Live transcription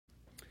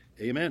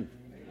Amen.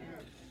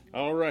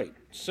 All right,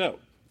 so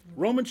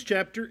Romans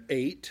chapter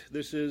 8,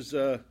 this is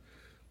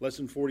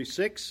lesson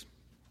 46.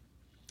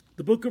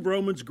 The book of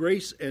Romans,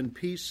 grace and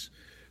peace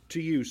to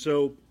you.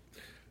 So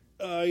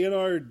in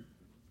our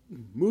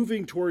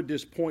moving toward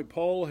this point,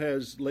 Paul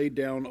has laid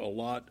down a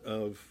lot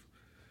of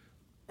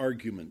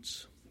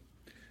arguments.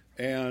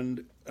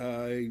 And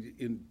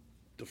in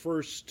the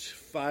first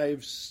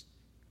 5-6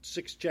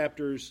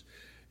 chapters,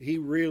 he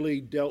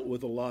really dealt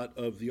with a lot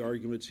of the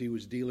arguments he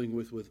was dealing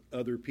with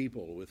other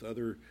people, with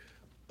other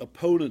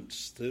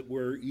opponents that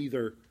were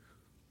either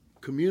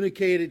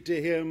communicated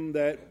to him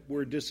that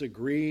were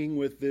disagreeing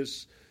with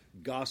this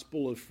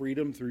gospel of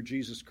freedom through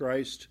Jesus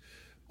Christ,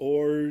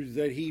 or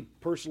that he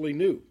personally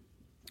knew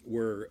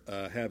were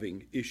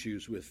having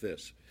issues with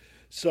this.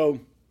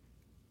 So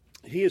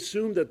he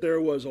assumed that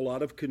there was a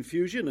lot of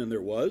confusion, and there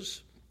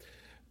was,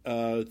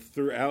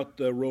 throughout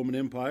the Roman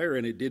Empire,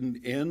 and it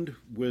didn't end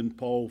when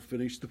Paul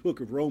finished the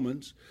book of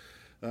Romans,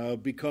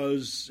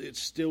 because it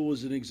still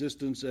was in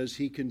existence as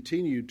he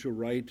continued to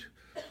write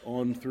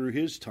on through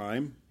his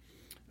time,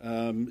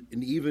 and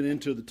even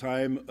into the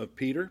time of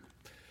Peter,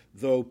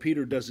 though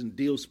Peter doesn't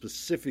deal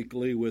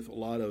specifically with a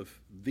lot of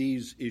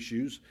these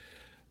issues.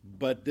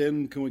 But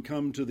then can we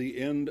come to the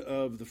end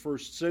of the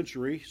first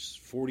century,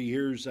 40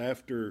 years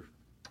after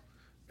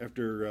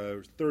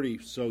 30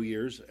 so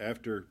years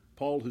after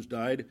Paul has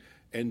died,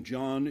 and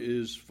John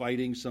is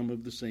fighting some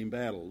of the same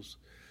battles.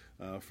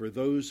 For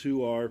those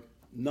who are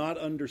not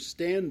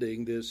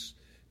understanding this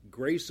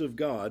grace of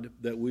God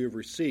that we have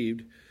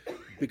received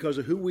because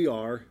of who we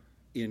are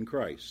in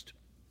Christ.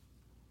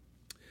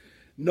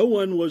 No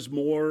one was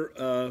more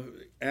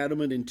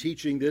adamant in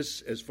teaching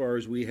this as far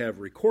as we have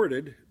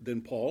recorded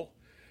than Paul.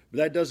 But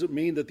that doesn't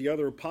mean that the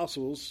other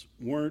apostles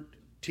weren't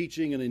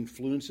teaching and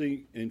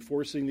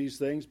enforcing these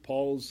things.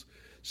 Paul's,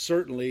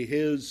 certainly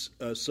his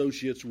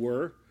associates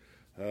were.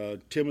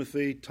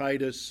 Timothy,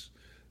 Titus,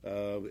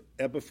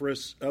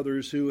 Epaphras,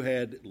 others who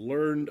had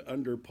learned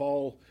under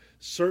Paul.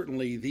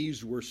 Certainly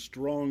these were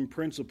strong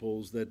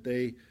principles that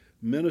they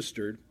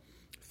ministered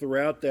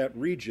throughout that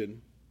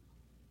region,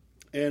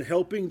 and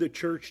helping the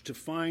church to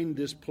find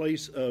this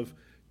place of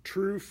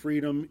true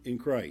freedom in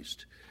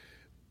Christ.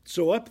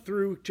 So up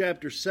through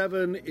chapter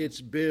 7,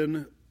 it's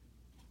been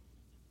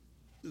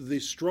the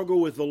struggle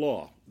with the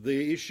law,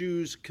 the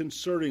issues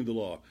concerning the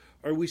law.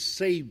 Are we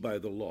saved by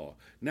the law?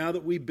 Now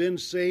that we've been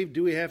saved,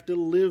 do we have to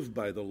live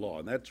by the law?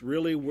 And that's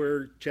really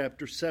where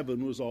chapter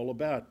 7 was all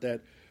about, that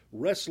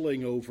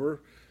wrestling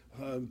over,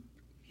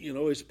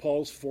 is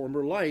Paul's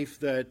former life,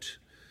 that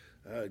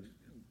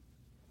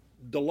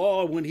the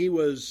law, when he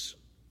was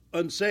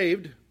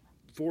unsaved,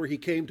 before he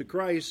came to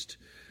Christ,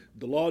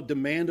 the law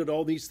demanded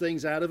all these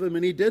things out of him,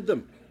 and he did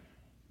them.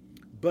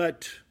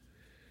 But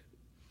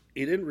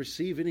he didn't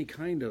receive any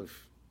kind of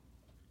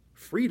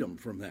freedom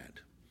from that.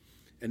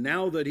 And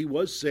now that he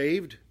was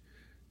saved,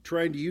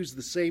 trying to use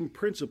the same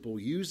principle,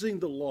 using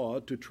the law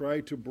to try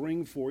to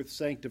bring forth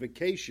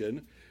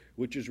sanctification,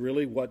 which is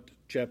really what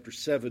chapter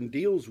 7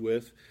 deals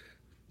with,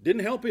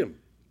 didn't help him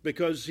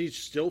because he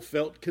still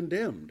felt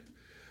condemned.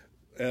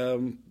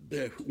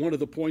 One of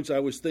the points I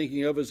was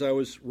thinking of as I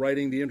was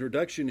writing the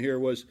introduction here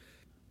was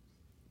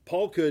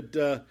Paul could,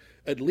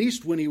 at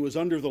least when he was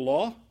under the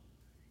law,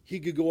 he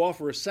could go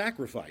offer a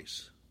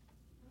sacrifice.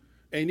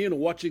 And,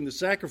 watching the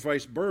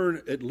sacrifice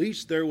burn, at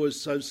least there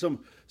was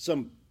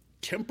some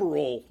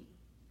temporal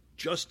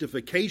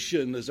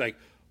justification. It's like,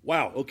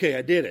 wow, okay,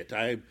 I did it.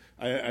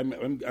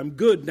 I'm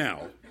good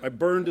now. I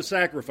burned a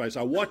sacrifice.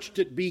 I watched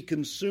it be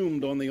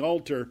consumed on the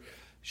altar.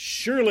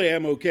 Surely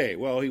I'm okay.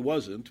 Well, he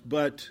wasn't,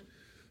 but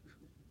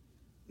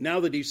now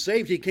that he's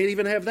saved, he can't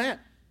even have that.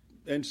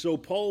 And so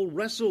Paul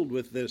wrestled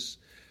with this,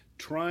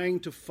 trying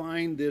to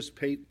find this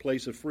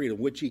place of freedom,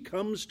 which he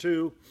comes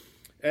to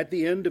at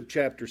the end of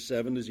chapter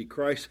 7 as he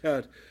cries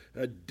out,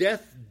 "A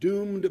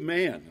death-doomed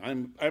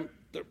man.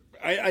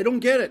 I don't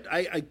get it.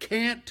 I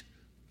can't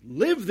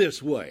live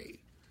this way.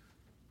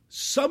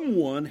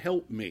 Someone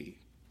help me."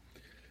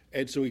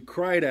 And so he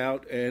cried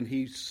out, and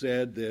he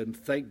said then,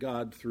 thank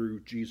God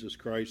through Jesus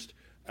Christ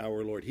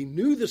our Lord. He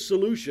knew the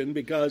solution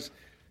because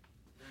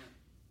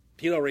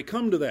he'd already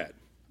come to that.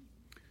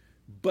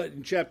 But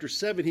in chapter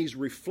 7, he's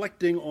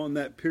reflecting on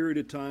that period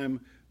of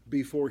time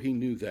before he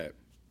knew that.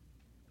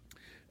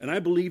 And I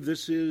believe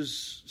this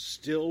is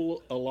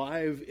still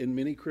alive in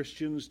many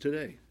Christians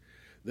today.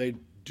 They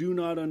do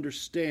not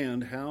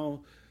understand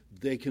how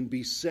they can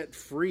be set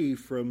free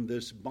from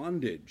this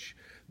bondage.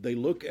 They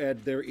look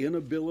at their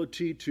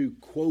inability to,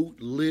 quote,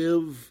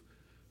 live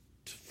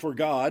for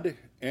God,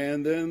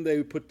 and then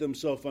they put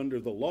themselves under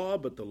the law,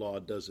 but the law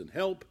doesn't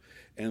help,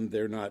 and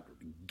they're not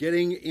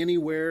getting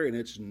anywhere, and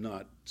it's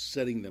not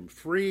setting them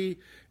free,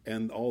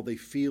 and all they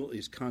feel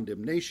is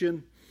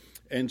condemnation.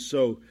 And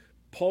so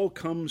Paul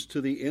comes to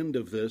the end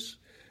of this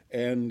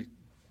and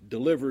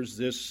delivers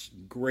this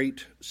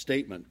great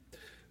statement.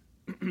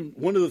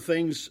 One of the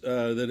things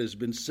that has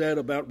been said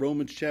about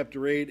Romans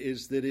chapter 8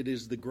 is that it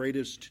is the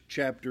greatest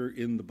chapter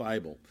in the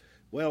Bible.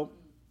 Well,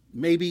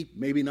 maybe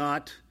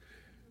not.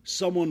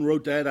 Someone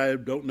wrote that. I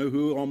don't know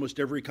who. Almost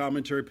every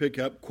commentary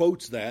pickup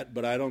quotes that,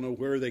 but I don't know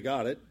where they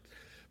got it.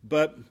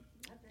 But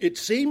it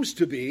seems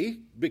to be,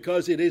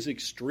 because it is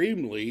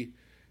extremely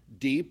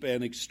deep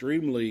and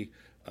extremely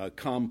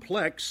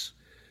complex,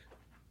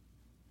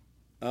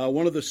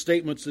 one of the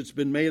statements that's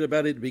been made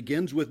about it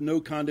begins with no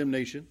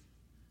condemnation.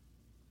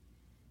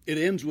 It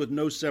ends with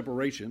no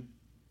separation.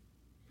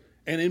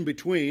 And in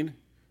between,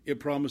 it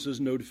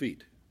promises no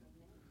defeat.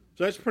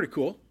 So that's pretty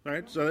cool. All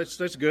right, so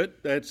that's good.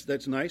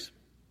 That's nice.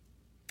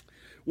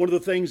 One of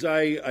the things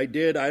I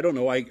did, I don't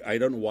know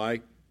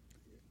why.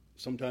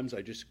 Sometimes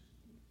I just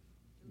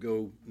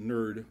go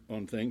nerd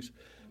on things.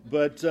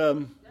 But,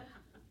 and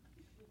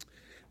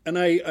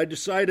I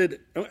decided,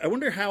 I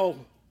wonder how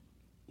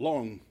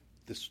long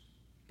this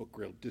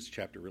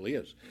chapter really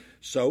is.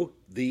 So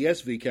the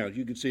ESV count,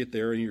 you can see it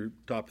there in your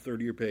top third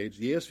of your page.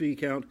 The ESV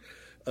count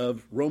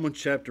of Romans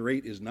chapter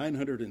 8 is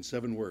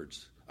 907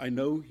 words. I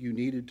know you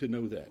needed to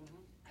know that.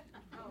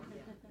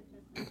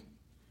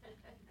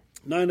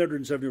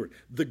 970 words.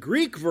 The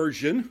Greek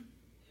version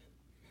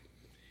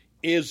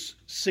is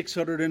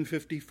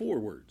 654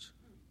 words.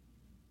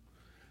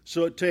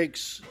 So it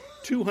takes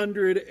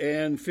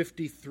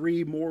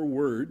 253 more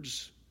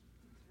words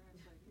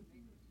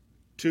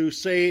to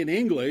say in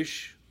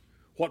English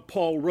what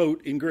Paul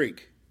wrote in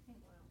Greek.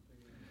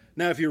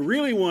 Now, if you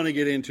really want to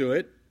get into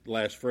it,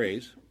 last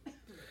phrase,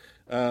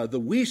 the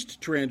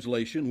Wuest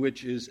translation,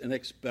 which is an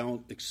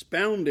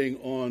expounding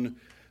on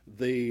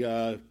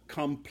the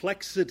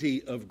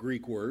complexity of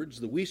Greek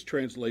words, the Wuest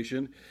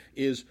translation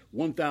is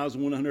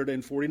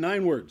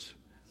 1,149 words.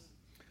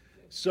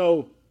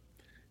 So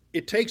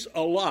it takes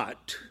a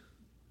lot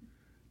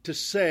to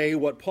say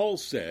what Paul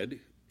said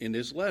in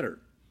this letter.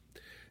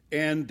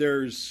 And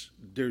there's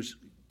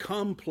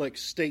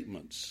complex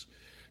statements.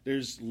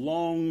 There's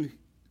long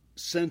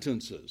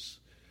sentences.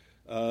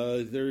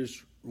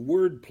 There's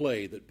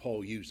wordplay that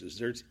Paul uses.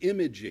 There's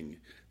imaging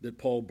that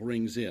Paul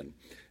brings in.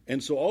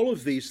 And so all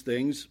of these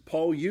things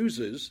Paul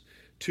uses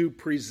to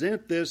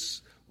present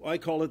this, I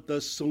call it the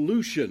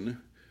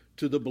solution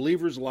to the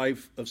believer's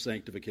life of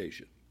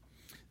sanctification.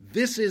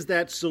 This is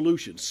that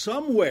solution.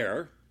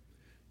 Somewhere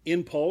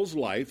in Paul's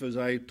life, as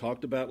I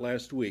talked about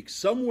last week,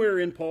 somewhere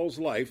in Paul's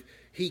life,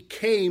 he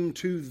came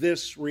to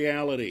this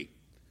reality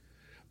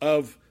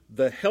of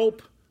the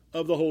help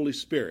of the Holy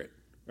Spirit.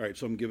 All right,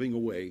 so I'm giving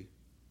away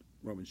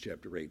Romans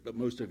chapter 8, but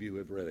most of you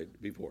have read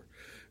it before.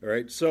 All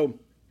right, so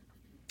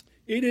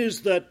it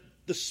is that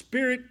the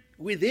Spirit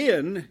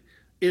within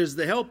is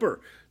the helper,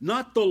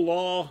 not the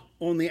law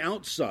on the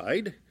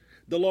outside.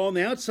 The law on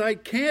the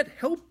outside can't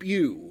help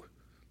you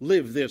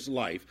live this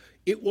life.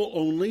 It will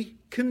only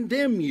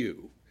condemn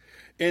you.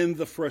 And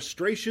the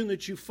frustration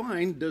that you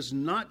find does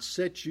not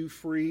set you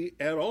free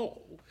at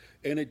all.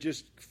 And it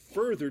just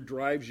further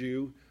drives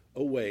you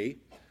away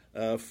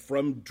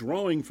from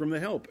drawing from the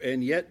help.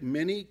 And yet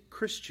many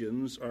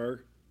Christians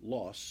are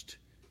lost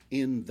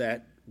in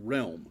that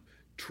realm,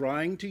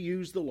 trying to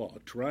use the law,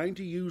 trying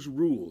to use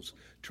rules,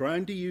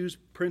 trying to use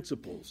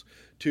principles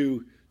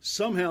to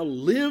somehow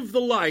live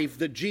the life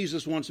that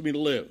Jesus wants me to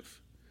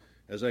live,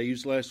 as I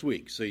used last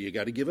week. So you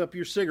got to give up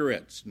your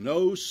cigarettes,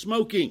 no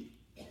smoking,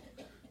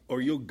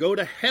 or you'll go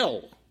to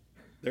hell.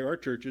 There are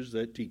churches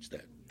that teach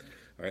that.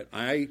 All right,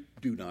 I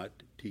do not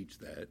teach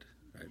that.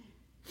 Right?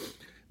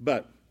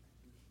 But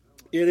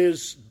it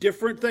is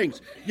different things.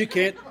 You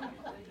can't.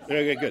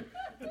 Okay, good.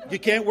 You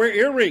can't wear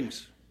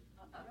earrings.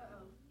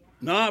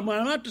 No, I'm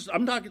not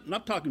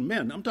talking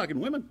men. I'm talking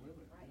women.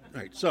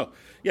 Right. So,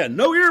 yeah,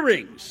 no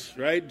earrings.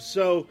 Right.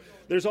 So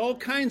there's all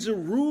kinds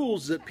of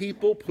rules that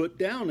people put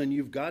down, and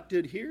you've got to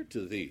adhere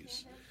to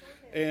these.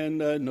 And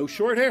no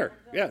short hair.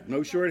 Yeah,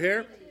 no short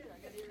hair.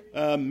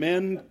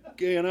 Men,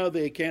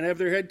 they can't have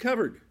their head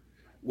covered.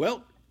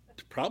 Well,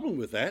 the problem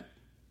with that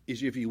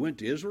is if you went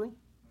to Israel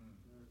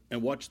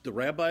and watched the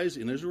rabbis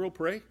in Israel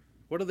pray,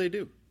 what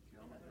do?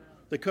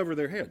 They cover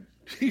their head.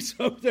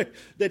 So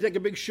they take a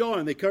big shawl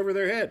and they cover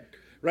their head,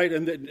 right?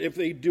 And if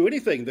they do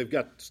anything, they've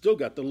still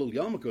got the little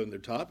yarmulke on their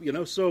top,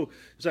 So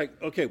it's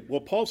like, okay,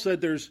 well, Paul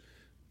said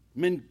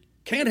men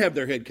can't have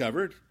their head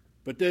covered,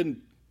 but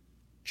then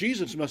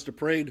Jesus must have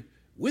prayed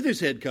with his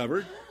head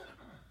covered.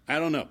 I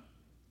don't know.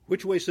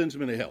 Which way sends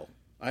him into hell?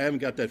 I haven't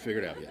got that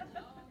figured out yet.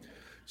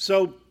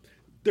 So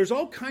there's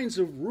all kinds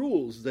of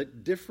rules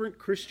that different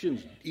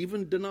Christians,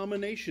 even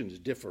denominations,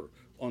 differ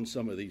on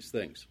some of these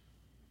things.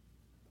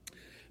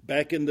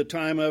 Back in the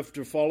time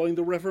after following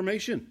the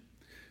Reformation,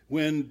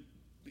 when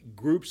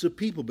groups of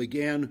people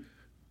began,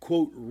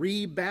 quote,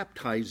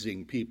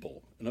 re-baptizing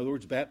people. In other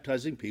words,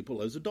 baptizing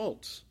people as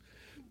adults.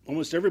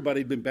 Almost everybody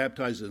had been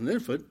baptized as an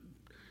infant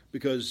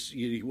because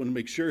you want to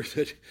make sure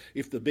that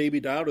if the baby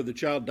died or the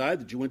child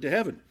died, that you went to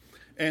heaven.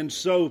 And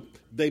so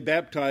they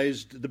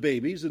baptized the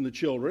babies and the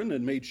children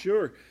and made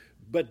sure.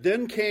 But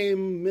then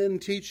came men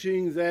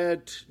teaching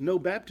that no,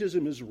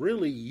 baptism is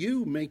really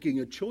you making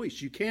a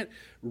choice. You can't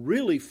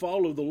really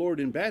follow the Lord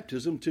in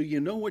baptism till you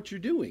know what you're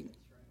doing.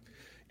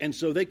 And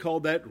so they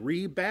called that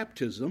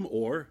rebaptism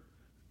or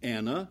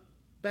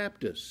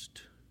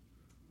Anabaptist.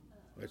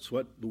 That's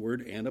what the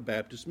word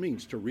Anabaptist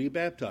means, to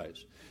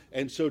rebaptize.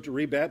 And so to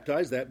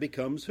rebaptize, that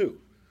becomes who?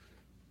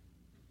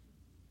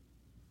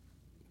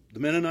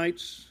 The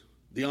Mennonites,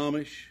 the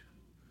Amish,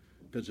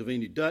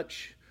 Pennsylvania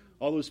Dutch,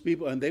 all those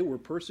people, and they were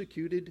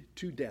persecuted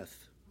to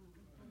death.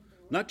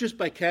 Not just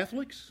by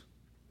Catholics,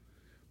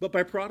 but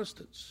by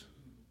Protestants.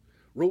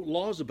 Wrote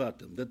laws about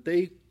them that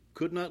they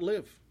could not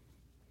live.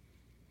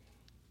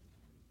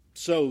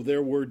 So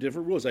there were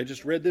different rules. I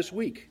just read this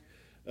week,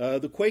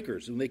 the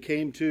Quakers, when they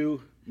came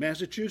to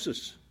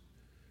Massachusetts.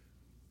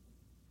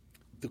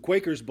 The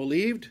Quakers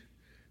believed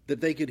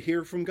that they could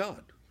hear from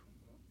God,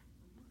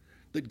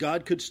 that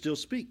God could still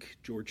speak.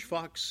 George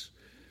Fox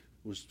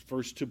was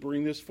first to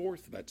bring this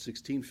forth, about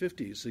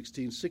 1650s,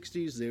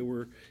 1660s. They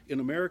were in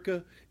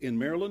America, in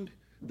Maryland.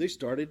 They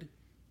started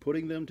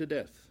putting them to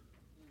death.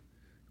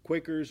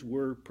 Quakers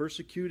were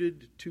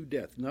persecuted to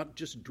death, not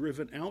just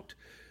driven out.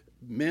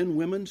 Men,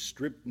 women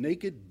stripped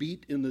naked,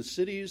 beat in the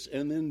cities,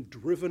 and then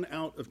driven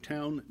out of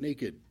town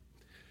naked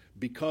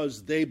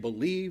because they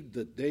believed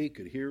that they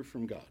could hear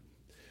from God.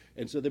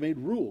 And so they made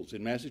rules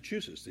in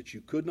Massachusetts that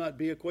you could not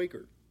be a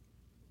Quaker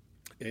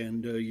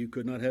and you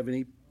could not have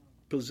any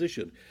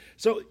position.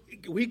 So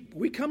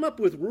we come up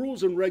with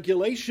rules and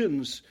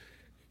regulations.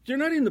 They're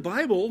not in the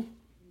Bible.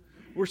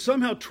 We're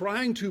somehow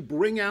trying to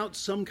bring out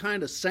some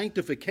kind of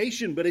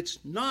sanctification, but it's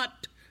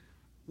not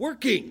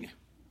working.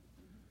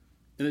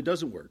 And it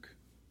doesn't work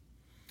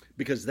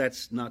because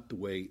that's not the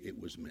way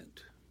it was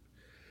meant.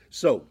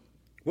 So,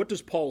 what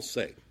does Paul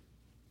say?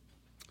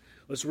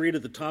 Let's read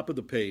at the top of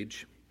the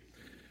page.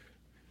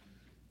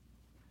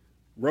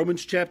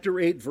 Romans chapter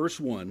 8, verse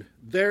 1.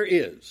 There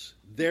is,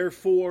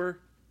 therefore,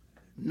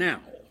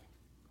 now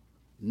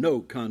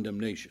no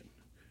condemnation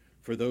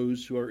for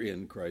those who are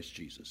in Christ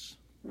Jesus.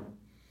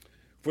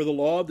 For the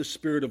law of the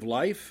Spirit of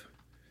life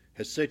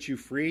has set you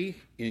free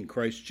in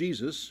Christ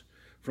Jesus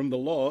from the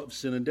law of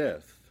sin and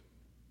death.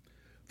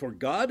 For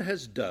God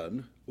has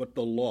done what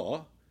the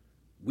law,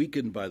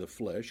 weakened by the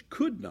flesh,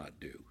 could not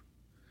do,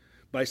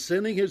 by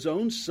sending his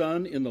own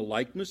Son in the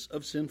likeness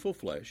of sinful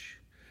flesh,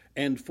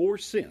 and for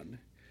sin,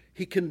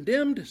 he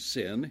condemned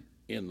sin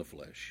in the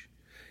flesh,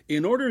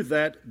 in order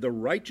that the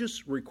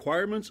righteous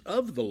requirements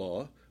of the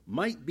law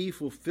might be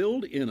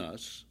fulfilled in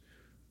us,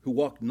 who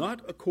walk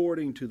not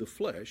according to the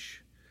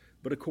flesh,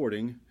 but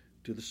according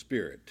to the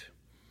Spirit.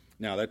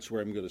 Now, that's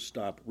where I'm going to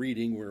stop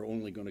reading. We're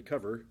only going to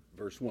cover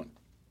verse 1.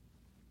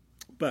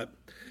 But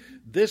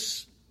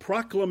this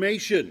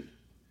proclamation,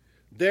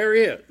 there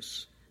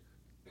is,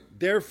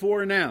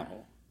 therefore now,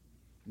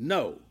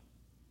 no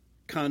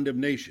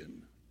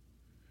condemnation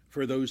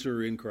for those who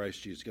are in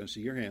Christ Jesus. Can I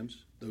see your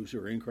hands? Those who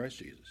are in Christ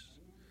Jesus.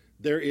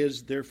 There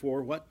is,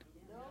 therefore, what?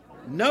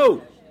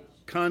 No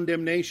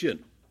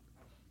condemnation.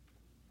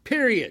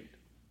 Period.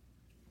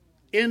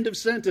 End of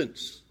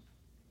sentence.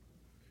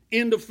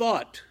 End of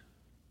thought.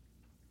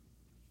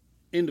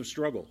 End of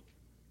struggle.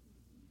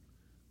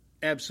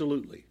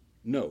 Absolutely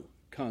no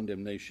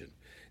condemnation.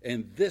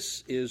 And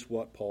this is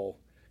what Paul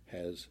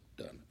has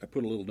done. I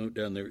put a little note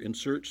down there.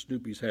 Insert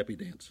Snoopy's happy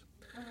dance.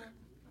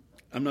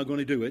 I'm not going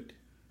to do it.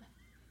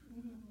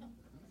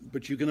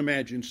 But you can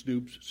imagine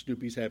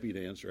Snoopy's happy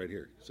dance right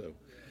here. So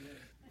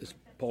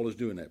Paul is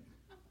doing that.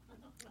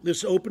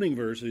 This opening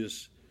verse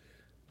is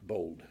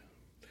bold.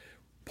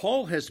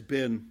 Paul has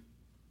been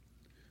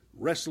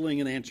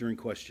wrestling and answering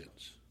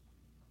questions.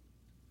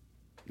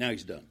 Now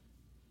he's done.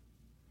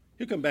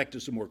 He'll come back to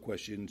some more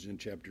questions in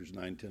chapters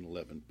 9, 10,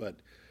 11. But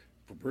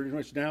for pretty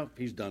much now,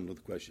 he's done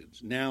with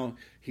questions. Now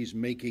he's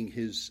making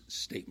his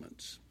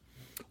statements.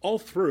 All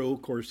through,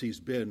 of course, he's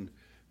been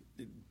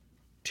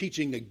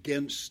teaching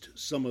against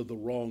some of the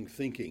wrong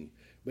thinking.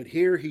 But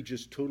here he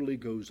just totally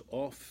goes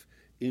off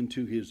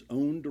into his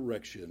own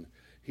direction.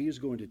 He is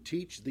going to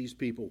teach these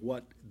people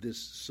what this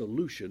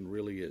solution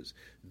really is.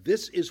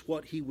 This is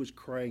what he was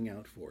crying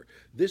out for.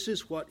 This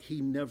is what he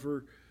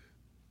never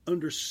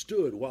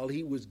understood while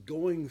he was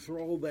going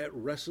through all that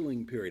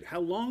wrestling period. How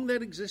long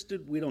that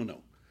existed, we don't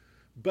know.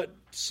 But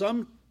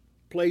some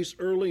place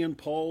early in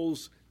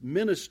Paul's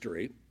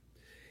ministry,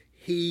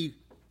 he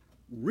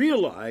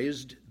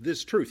realized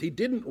this truth. He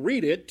didn't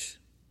read it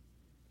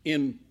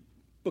in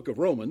book of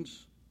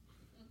Romans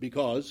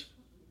because,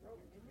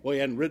 well, he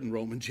hadn't written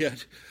Romans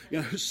yet.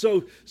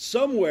 So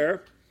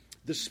somewhere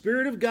the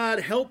Spirit of God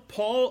helped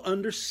Paul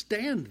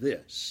understand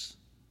this.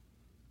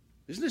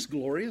 Isn't this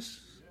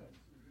glorious?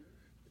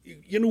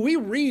 We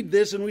read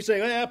this and we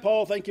say,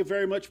 Paul, thank you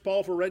very much,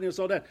 Paul, for writing us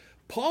all down.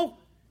 Paul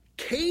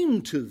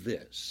came to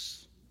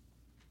this.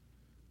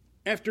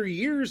 After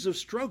years of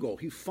struggle,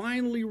 he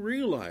finally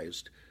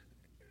realized,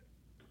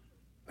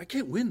 I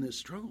can't win this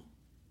struggle.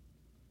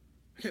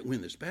 I can't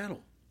win this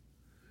battle.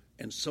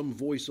 And some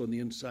voice on the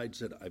inside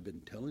said, I've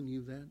been telling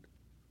you that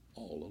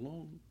all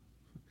along.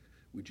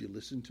 Would you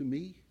listen to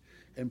me?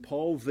 And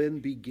Paul then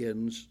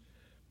begins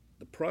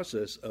the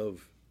process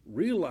of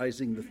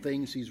realizing the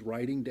things he's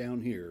writing down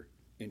here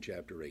in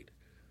chapter 8.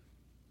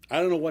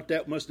 I don't know what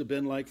that must have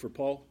been like for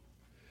Paul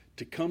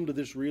to come to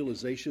this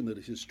realization that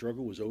his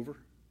struggle was over,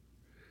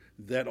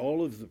 that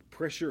all of the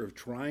pressure of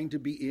trying to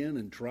be in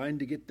and trying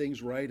to get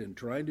things right and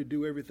trying to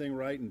do everything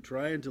right and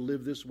trying to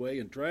live this way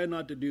and trying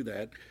not to do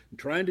that and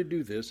trying to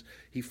do this,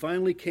 he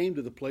finally came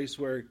to the place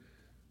where,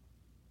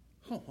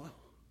 oh, wow,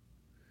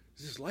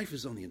 this life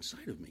is on the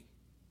inside of me.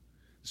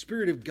 The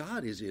Spirit of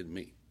God is in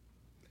me.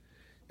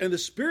 And the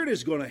Spirit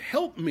is going to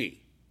help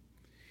me.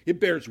 It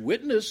bears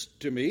witness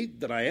to me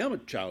that I am a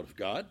child of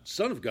God,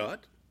 son of God.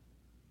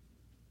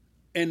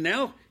 And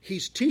now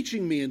he's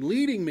teaching me and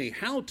leading me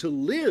how to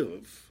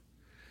live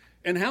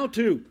and how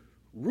to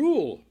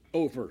rule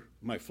over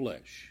my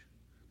flesh.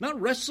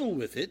 Not wrestle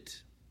with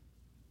it,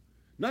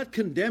 not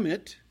condemn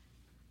it,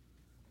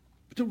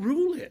 but to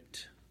rule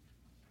it.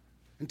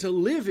 And to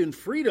live in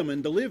freedom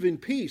and to live in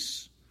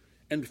peace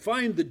and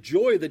find the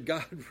joy that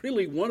God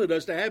really wanted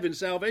us to have in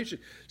salvation.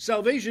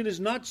 Salvation is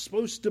not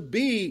supposed to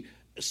be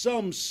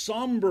some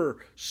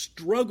somber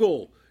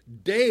struggle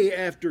day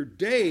after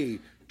day,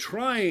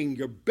 trying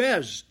your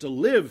best to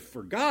live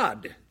for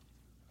God.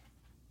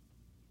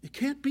 It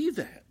can't be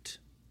that.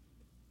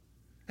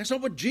 That's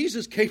not what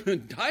Jesus came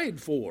and died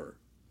for,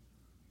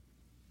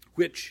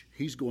 which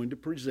he's going to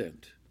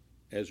present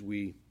as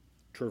we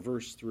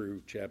traverse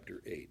through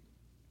chapter 8.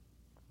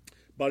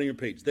 Bottom of your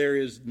page, there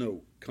is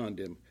no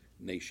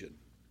condemnation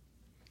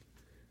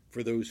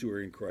for those who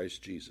are in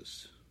Christ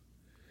Jesus.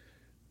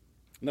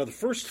 Now, the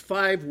first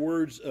 5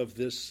 words of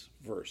this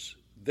verse,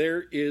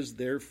 there is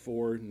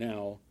therefore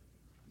now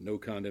no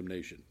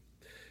condemnation.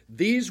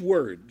 These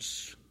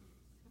words,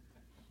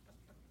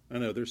 I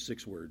know there's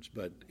 6 words,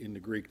 but in the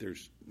Greek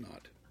there's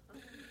not.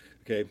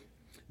 Okay,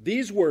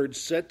 these words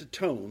set the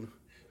tone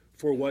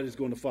for what is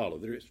going to follow.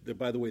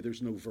 By the way,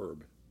 there's no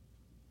verb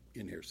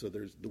in here, so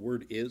the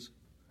word is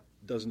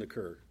doesn't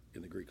occur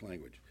in the Greek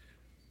language.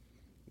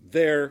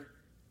 Therefore,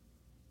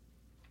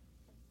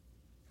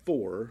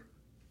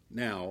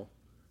 now,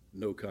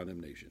 no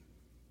condemnation.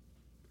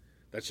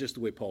 That's just the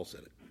way Paul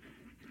said it.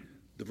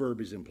 The verb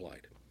is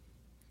implied.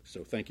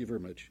 So thank you very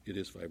much. It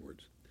is 5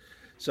 words.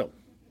 So,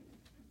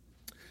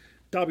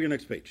 top of your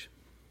next page.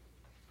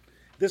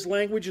 This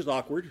language is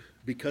awkward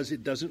because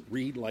it doesn't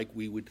read like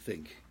we would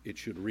think it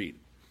should read.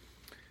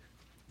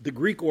 The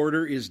Greek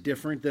order is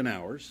different than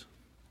ours,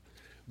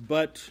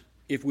 but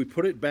if we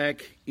put it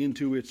back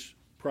into its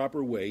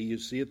proper way, you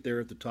see it there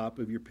at the top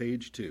of your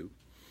page 2.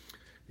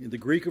 The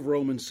Greek of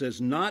Romans says,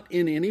 not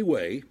in any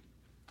way,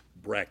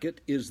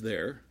 bracket is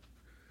there,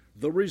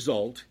 the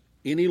result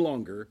any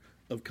longer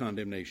of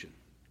condemnation.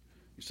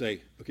 You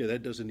say, okay,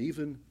 that doesn't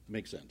even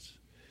make sense.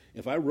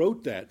 If I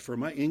wrote that for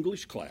my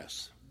English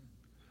class,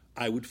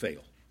 I would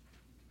fail.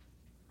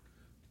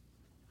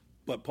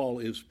 But Paul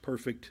is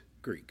perfect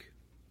Greek.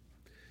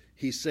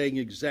 He's saying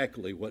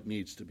exactly what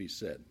needs to be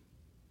said.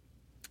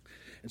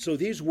 And so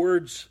these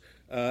words,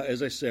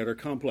 as I said, are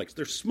complex.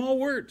 They're small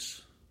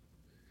words.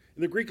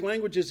 In the Greek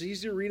language, it's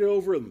easy to read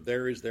over them.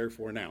 There is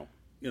therefore now.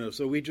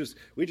 So we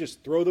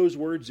just throw those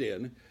words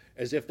in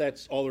as if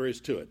that's all there is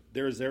to it.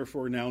 There is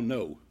therefore now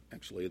no.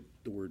 Actually,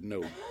 the word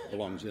no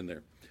belongs in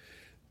there.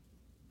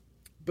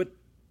 But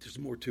there's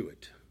more to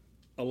it.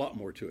 A lot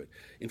more to it.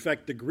 In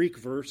fact, the Greek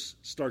verse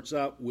starts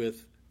out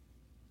with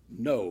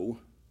no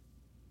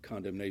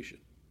condemnation.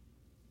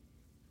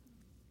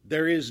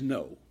 There is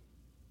no.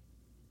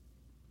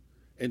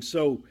 And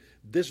so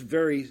this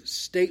very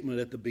statement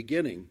at the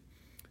beginning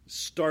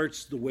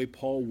starts the way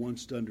Paul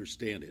wants to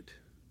understand it.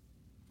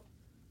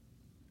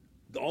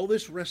 All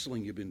this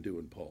wrestling you've been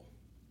doing, Paul,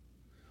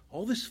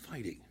 all this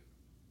fighting,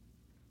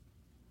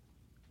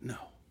 no.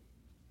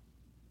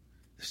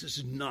 This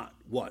is not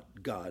what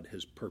God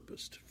has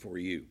purposed for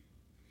you.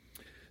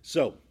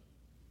 So,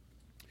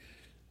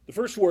 the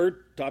first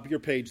word, top of your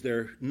page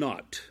there,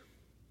 not.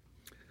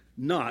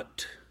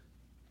 Not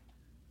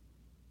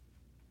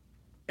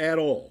at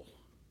all.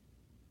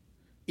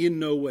 In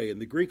no way. In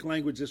the Greek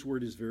language, this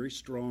word is very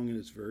strong and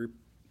it's very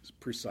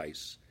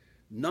precise.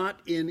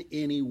 Not in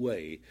any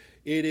way.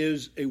 It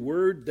is a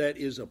word that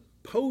is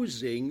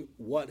opposing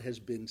what has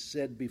been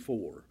said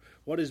before,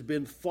 what has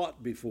been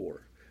thought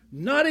before.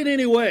 Not in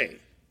any way.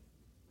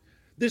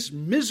 This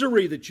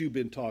misery that you've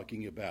been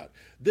talking about,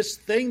 this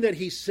thing that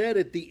he said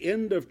at the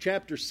end of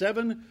chapter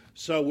 7,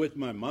 so with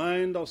my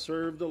mind I'll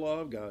serve the law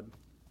of God,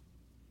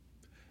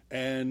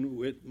 and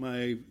with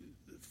my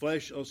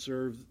flesh I'll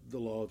serve the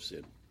law of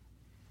sin.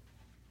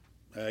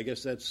 I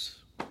guess that's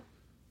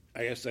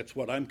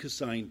what I'm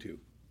consigned to.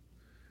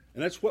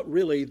 And that's what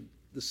really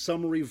the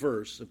summary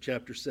verse of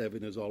chapter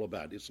 7 is all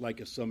about. It's like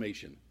a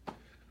summation.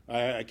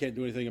 I can't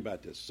do anything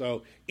about this.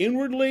 So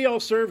inwardly I'll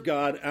serve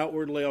God,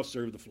 outwardly I'll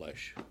serve the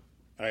flesh.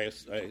 I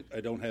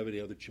don't have any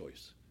other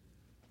choice.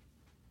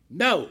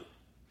 No.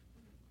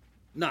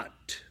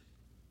 Not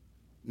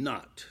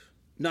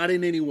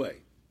in any way.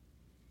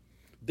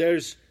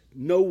 There's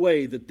no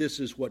way that this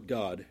is what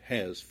God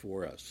has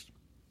for us.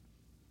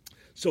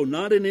 So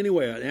not in any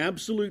way, an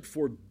absolute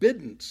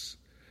forbiddance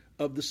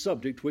of the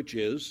subject, which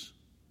is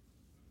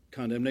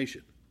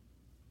condemnation.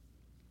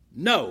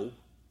 No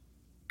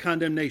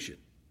condemnation.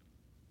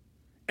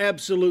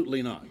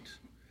 Absolutely not.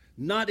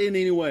 Not in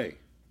any way.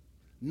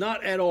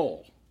 Not at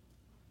all.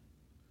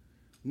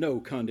 no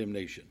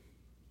condemnation.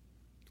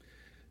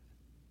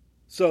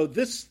 So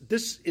this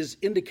is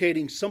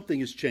indicating something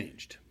has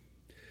changed.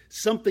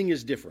 Something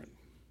is different.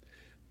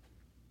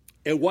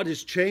 And what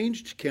is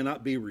changed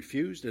cannot be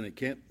refused, and it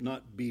can't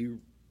not be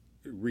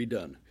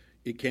redone.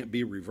 It can't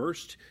be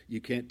reversed. You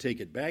can't take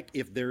it back.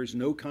 If there is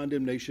no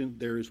condemnation,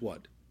 there is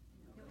what?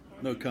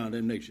 No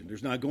condemnation.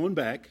 There's not going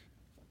back.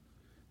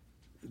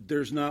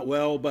 There's not,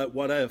 well, but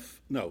what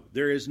if? No,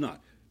 there is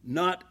not.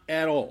 Not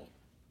at all.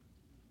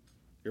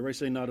 Everybody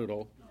say not at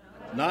all?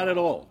 Not at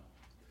all.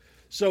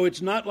 So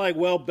it's not like,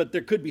 well, but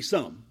there could be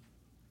some.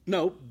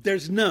 No,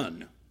 there's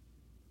none.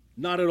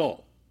 Not at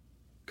all.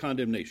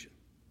 Condemnation.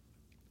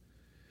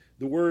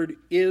 The word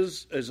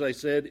is, as I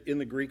said, in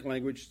the Greek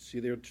language, see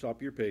there at the top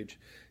of your page,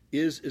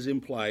 is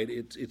implied.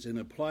 It's an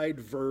applied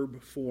verb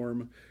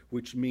form,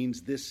 which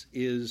means this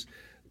is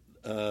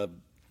a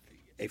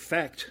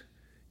fact.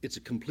 It's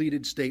a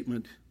completed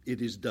statement.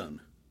 It is done.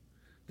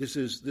 This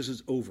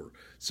is over.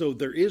 So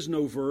there is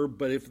no verb,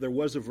 but if there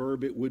was a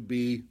verb, it would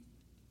be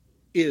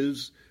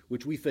is,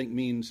 which we think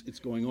means it's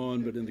going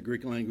on, but in the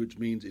Greek language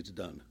means it's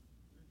done.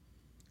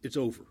 It's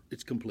over.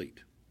 It's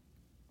complete.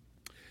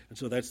 And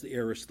so that's the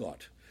aorist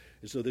thought.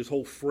 And so this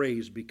whole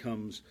phrase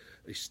becomes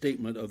a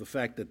statement of the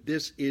fact that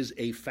this is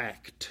a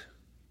fact.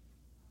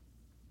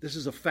 This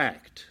is a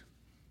fact.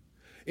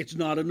 It's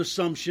not an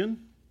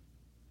assumption.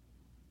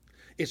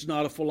 It's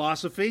not a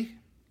philosophy.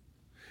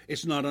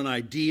 It's not an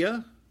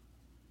idea.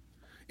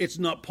 It's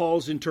not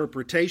Paul's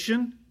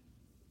interpretation.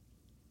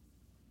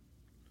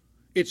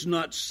 It's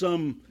not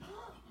some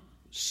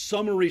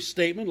summary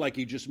statement like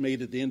he just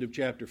made at the end of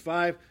chapter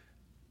 5.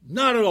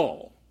 Not at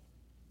all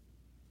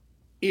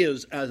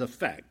is, as a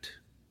fact,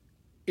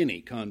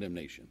 any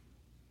condemnation.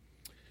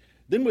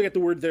 Then we get the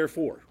word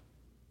therefore.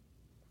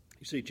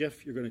 You say,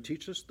 Jeff, you're going to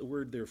teach us the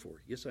word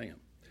therefore. Yes, I am.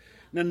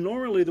 Now,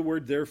 normally the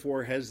word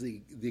therefore has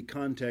the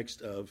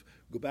context of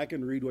go back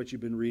and read what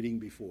you've been reading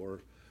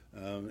before,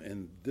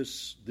 and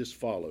this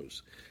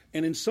follows.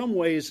 And in some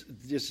ways,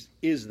 this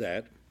is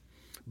that.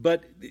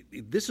 But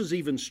this is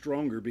even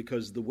stronger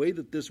because the way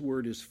that this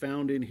word is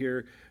found in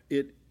here,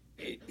 it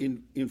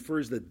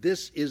infers that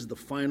this is the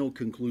final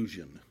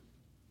conclusion.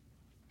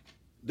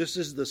 This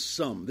is the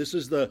sum. This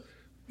is the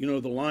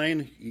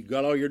line. You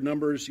got all your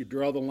numbers, you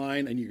draw the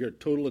line, and you get a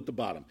total at the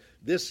bottom.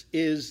 This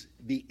is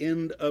the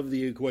end of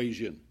the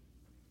equation.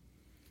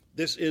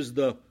 This is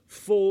the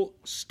full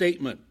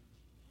statement.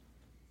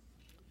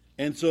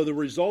 And so the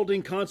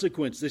resulting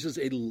consequence, this is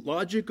a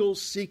logical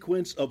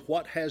sequence of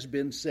what has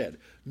been said.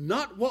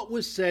 Not what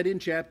was said in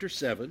chapter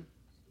 7,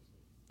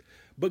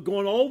 but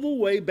going all the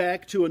way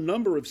back to a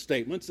number of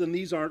statements, and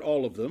these aren't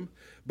all of them.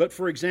 But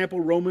for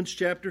example, Romans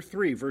chapter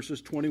 3,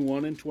 verses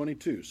 21 and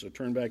 22. So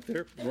turn back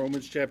there.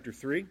 Romans chapter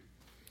 3,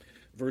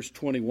 verse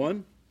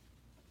 21.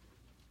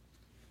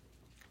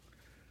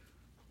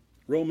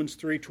 Romans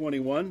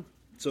 3:21.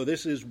 So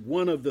this is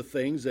one of the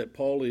things that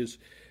Paul is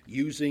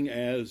using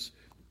as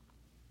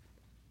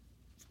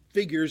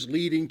figures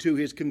leading to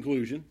his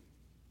conclusion.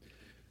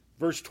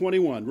 Verse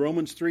 21,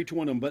 Romans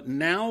 3:21, but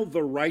now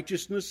the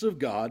righteousness of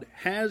God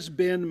has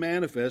been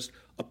manifest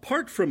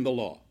apart from the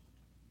law,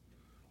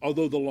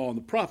 although the law and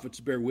the prophets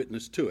bear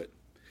witness to it.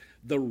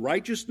 The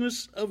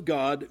righteousness of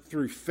God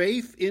through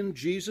faith in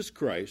Jesus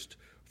Christ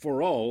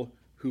for all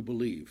who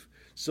believe.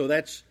 So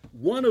that's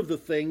one of the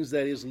things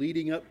that is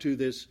leading up to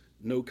this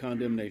no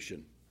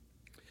condemnation.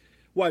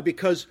 Why?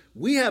 Because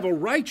we have a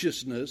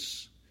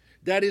righteousness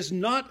that is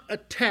not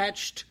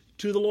attached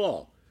to the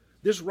law.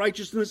 This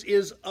righteousness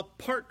is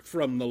apart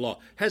from the law,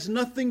 has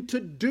nothing to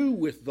do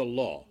with the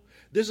law.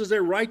 This is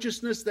a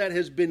righteousness that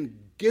has been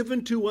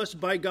given to us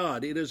by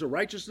God. It is a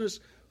righteousness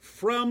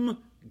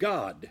from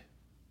God.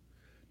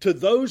 To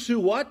those who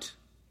what?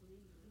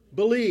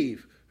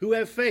 Believe, who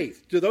have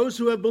faith, to those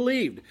who have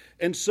believed.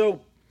 And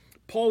so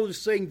Paul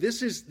is saying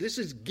this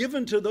is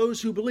given to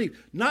those who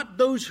believe, not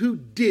those who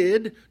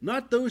did,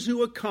 not those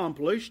who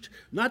accomplished,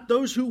 not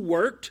those who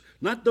worked,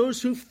 not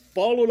those who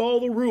followed all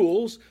the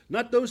rules,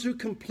 not those who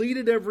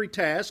completed every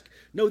task.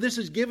 No, this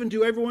is given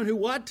to everyone who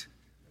what?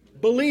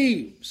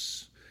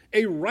 Believes.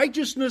 A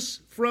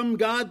righteousness from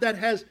God that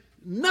has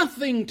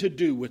nothing to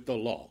do with the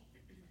law.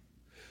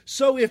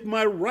 So if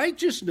my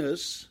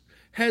righteousness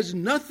has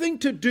nothing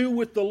to do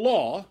with the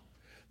law,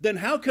 then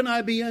how can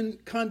I be in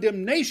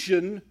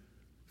condemnation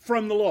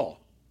from the law?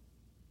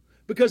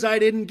 Because I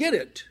didn't get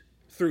it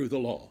through the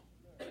law.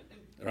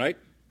 All right?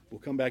 We'll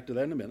come back to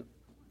that in a minute.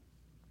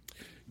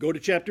 Go to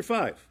chapter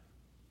 5.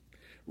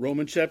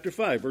 Romans chapter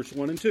 5, verse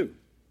 1 and 2.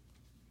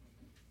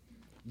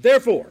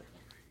 Therefore,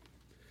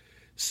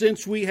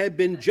 since we have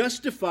been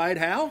justified,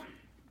 how?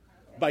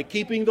 By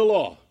keeping the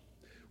law.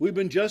 We've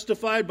been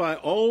justified by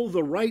all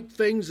the right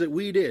things that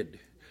we did.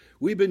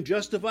 We've been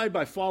justified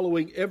by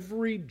following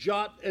every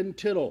jot and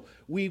tittle.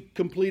 We've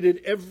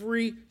completed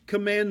every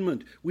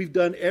commandment. We've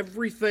done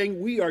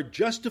everything. We are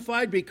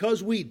justified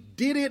because we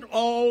did it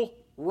all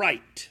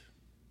right.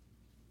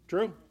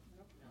 True?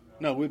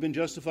 No, we've been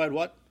justified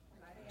what?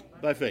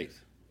 By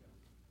faith.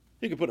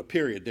 You can put a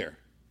period there.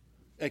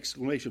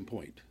 Exclamation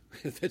point.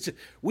 That's it.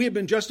 We have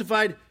been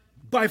justified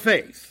by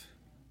faith.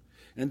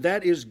 And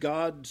that is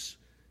God's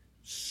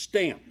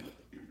stamp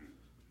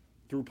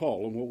through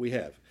Paul on what we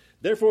have.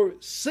 Therefore,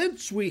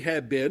 since we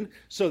have been,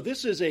 so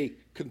this is a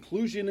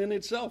conclusion in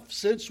itself.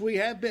 Since we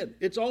have been,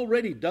 it's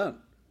already done.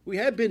 We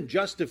have been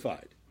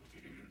justified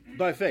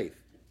by faith.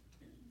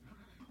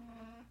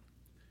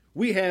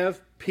 We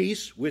have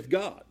peace with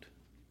God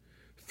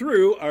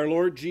through our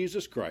Lord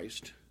Jesus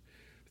Christ.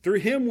 Through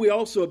him we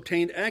also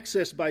obtained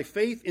access by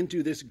faith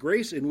into this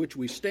grace in which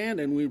we stand,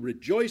 and we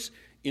rejoice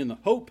in the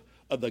hope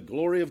of the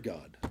glory of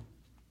God.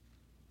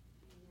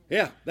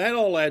 Yeah, that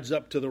all adds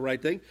up to the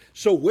right thing.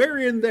 So where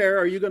in there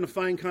are you going to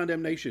find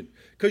condemnation?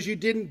 Because you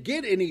didn't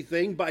get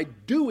anything by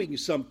doing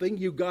something.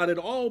 You got it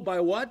all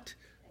by what?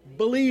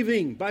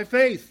 Believing, by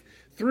faith,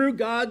 through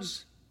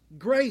God's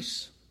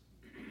grace.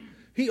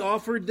 He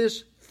offered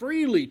this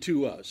freely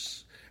to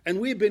us. And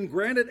we've been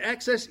granted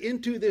access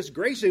into this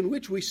grace in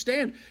which we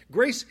stand.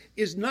 Grace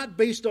is not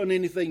based on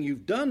anything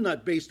you've done,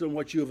 not based on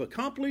what you have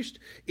accomplished.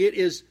 It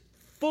is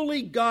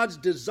fully God's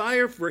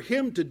desire for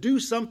him to do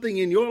something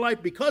in your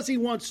life because he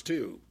wants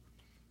to.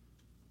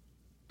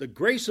 The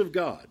grace of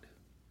God.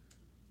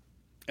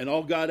 And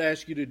all God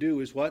asks you to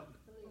do is what?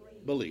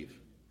 Believe.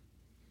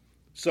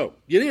 So,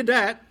 you did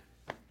that.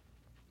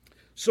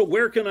 So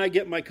where can I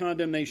get my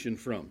condemnation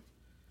from?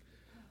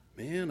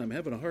 Man, I'm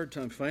having a hard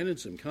time finding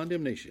some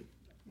condemnation.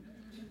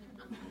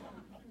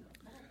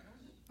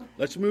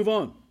 Let's move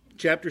on.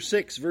 Chapter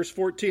 6, verse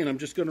 14. I'm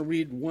just going to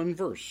read one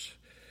verse.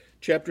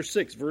 Chapter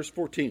 6, verse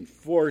 14.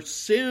 For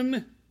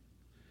sin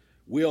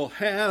will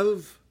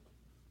have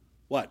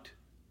what?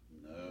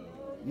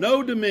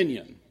 No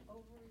dominion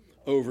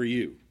over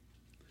you,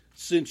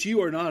 since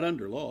you are not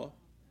under law,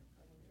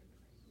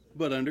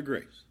 but under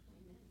grace.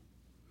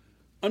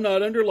 I'm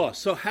not under law.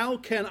 So how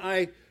can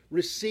I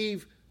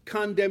receive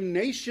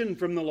condemnation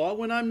from the law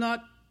when I'm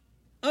not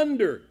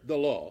under the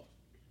law?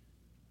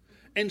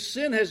 And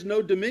sin has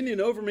no dominion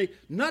over me,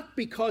 not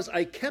because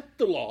I kept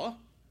the law,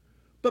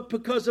 but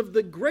because of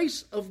the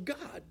grace of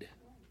God.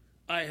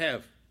 I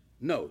have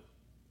no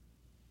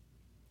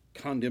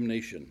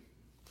condemnation.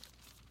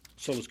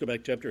 So let's go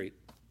back to chapter 8.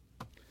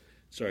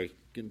 Sorry,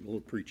 getting a little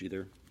preachy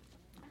there.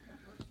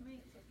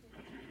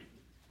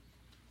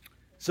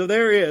 So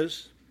there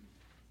is,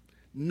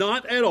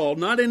 not at all,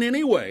 not in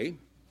any way,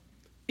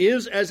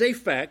 is as a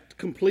fact,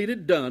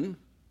 completed, done,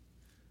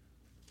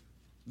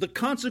 the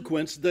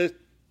consequence, the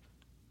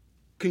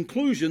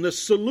conclusion, the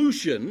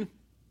solution,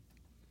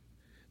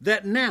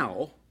 that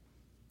now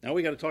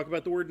we got to talk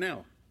about the word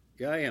now.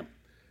 Yeah, I am.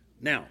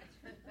 Now.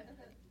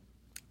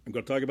 I'm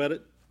going to talk about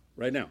it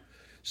right now.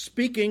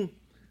 Speaking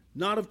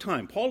not of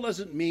time. Paul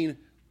doesn't mean,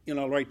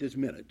 right this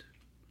minute.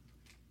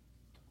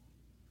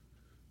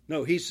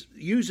 No, he's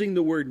using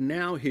the word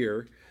now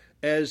here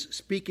as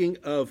speaking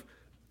of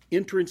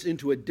entrance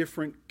into a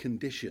different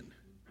condition.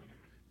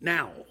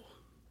 Now.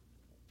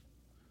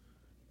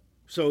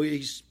 So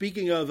he's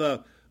speaking of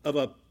a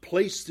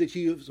place that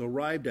he has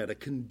arrived at, a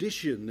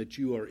condition that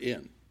you are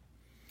in.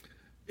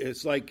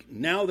 It's like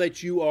now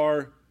that you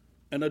are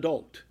an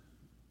adult.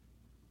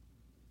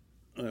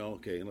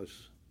 Okay,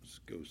 let's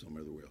go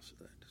somewhere else.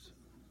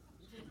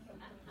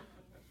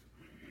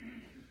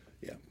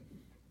 Yeah.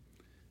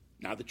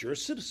 Now that you're a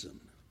citizen,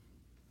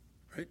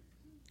 right?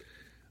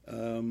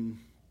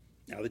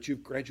 Now that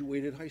you've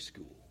graduated high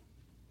school,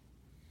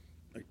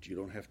 like you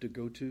don't have to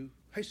go to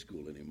high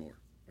school anymore,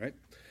 right?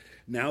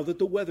 Now that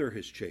the weather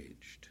has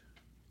changed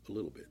a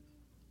little bit.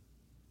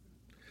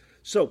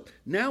 So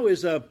now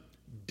is a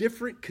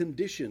different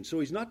condition. So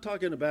he's not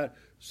talking about,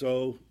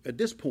 so at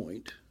this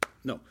point,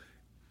 no,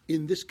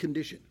 in this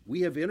condition.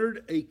 We have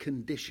entered a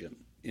condition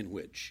in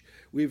which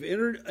we've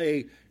entered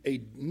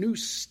a new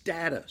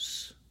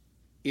status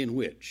in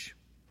which.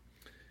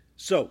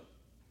 So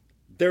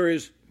there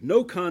is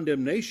no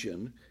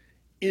condemnation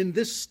in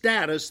this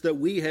status that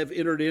we have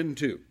entered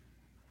into.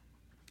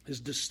 It's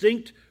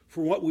distinct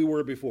from what we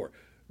were before.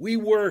 We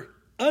were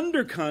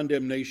under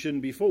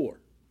condemnation before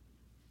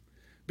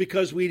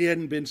because we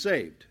hadn't been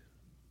saved.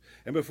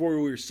 And before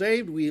we were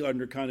saved, we were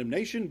under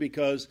condemnation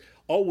because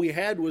all we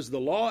had was the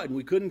law and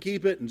we couldn't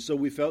keep it, and so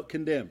we felt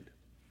condemned.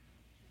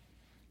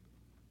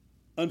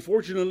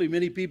 Unfortunately,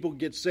 many people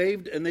get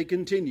saved and they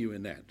continue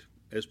in that,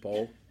 as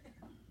Paul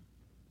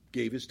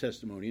gave his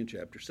testimony in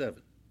chapter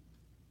 7.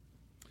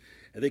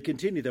 And they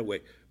continue that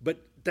way. But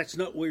that's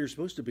not where you're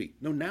supposed to be.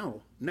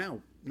 No,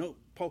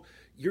 Paul,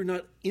 you're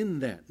not in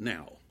that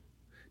now.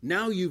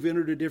 Now you've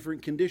entered a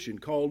different condition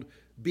called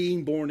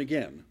being born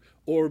again,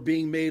 or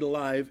being made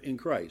alive in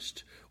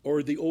Christ,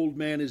 or the old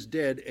man is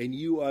dead and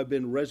you have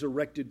been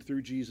resurrected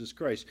through Jesus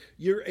Christ.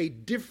 You're a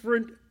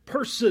different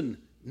person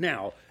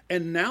now.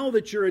 And now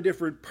that you're a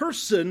different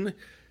person,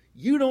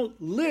 you don't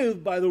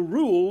live by the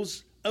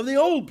rules of the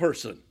old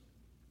person.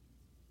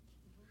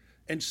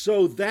 And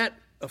so that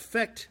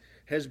effect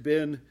has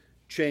been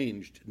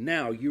changed.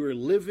 Now you are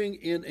living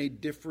in a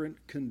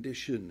different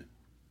condition.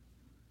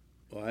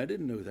 Well, I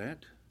didn't know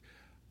that.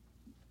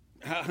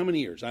 How many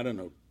years? I don't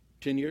know.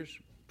 10 years?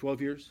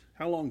 12 years?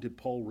 How long did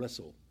Paul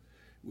wrestle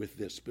with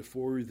this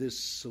before this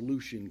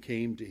solution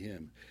came to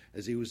him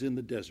as he was in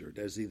the desert,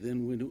 as he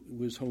then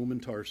was home in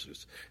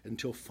Tarsus,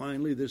 until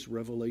finally this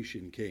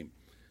revelation came.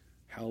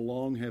 How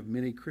long have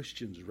many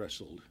Christians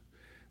wrestled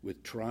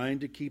with trying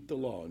to keep the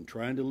law and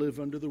trying to live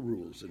under the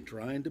rules and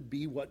trying to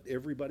be what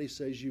everybody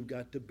says you've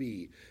got to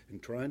be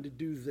and trying to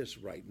do this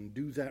right and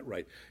do that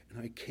right,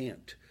 and I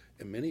can't.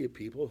 And many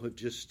people have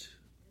just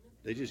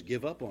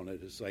give up on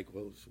it. It's like,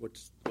 well,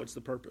 what's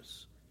the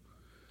purpose?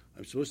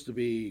 I'm supposed to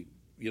be,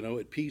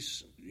 at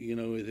peace,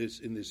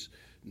 in this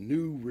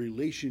new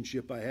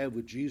relationship I have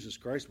with Jesus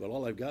Christ, but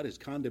all I've got is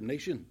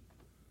condemnation.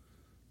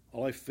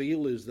 All I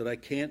feel is that I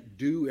can't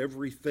do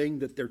everything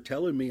that they're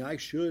telling me I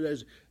should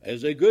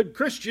as a good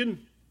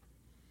Christian.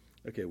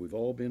 Okay, we've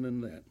all been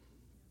in that.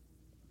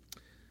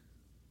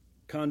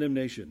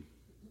 Condemnation.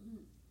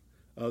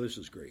 Oh, this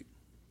is great.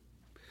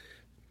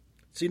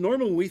 See,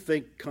 normally when we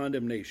think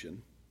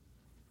condemnation,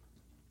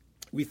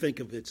 we think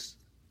of its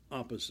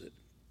opposite.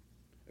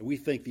 And we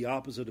think the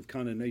opposite of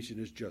condemnation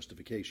is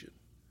justification.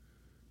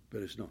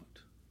 But it's not.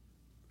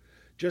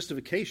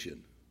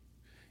 Justification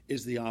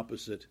is the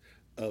opposite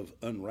of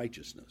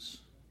unrighteousness,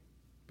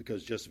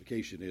 because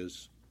justification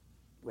is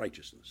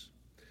righteousness.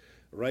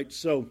 Right?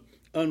 So,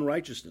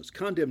 unrighteousness.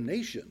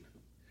 Condemnation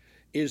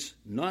is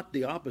not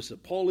the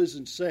opposite. Paul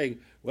isn't saying,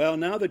 well,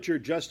 now that you're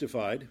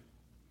justified,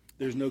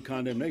 there's no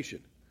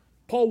condemnation.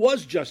 Paul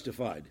was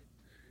justified,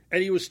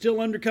 and he was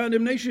still under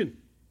condemnation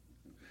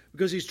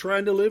because he's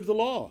trying to live the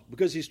law,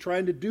 because he's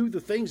trying to do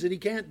the things that he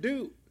can't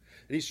do,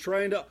 and he's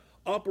trying to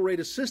operate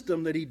a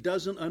system that he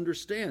doesn't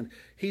understand.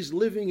 He's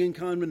living in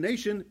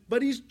condemnation,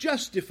 but he's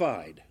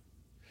justified.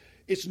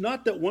 It's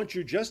not that once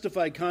you're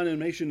justified,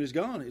 condemnation is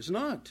gone. It's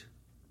not.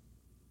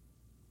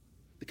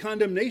 The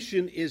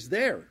condemnation is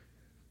there.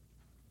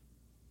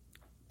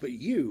 But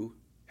you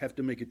have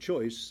to make a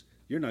choice.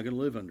 You're not going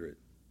to live under it.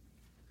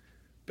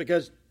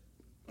 Because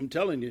I'm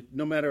telling you,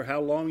 no matter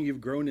how long you've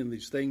grown in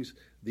these things,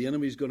 the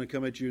enemy's going to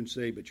come at you and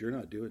say, but you're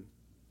not doing.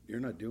 You're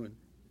not doing.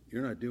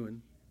 You're not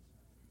doing.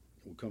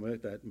 We'll come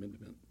at that in a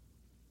minute.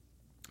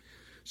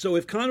 So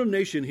if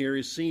condemnation here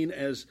is seen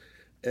as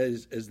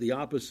the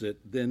opposite,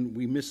 then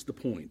we miss the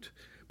point.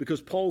 Because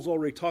Paul's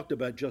already talked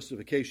about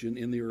justification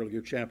in the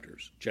earlier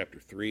chapters. Chapter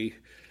 3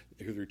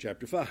 through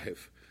chapter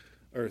 5,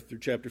 or through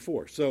chapter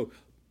 4. So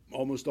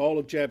almost all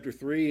of chapter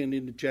 3 and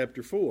into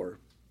chapter 4,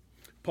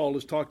 Paul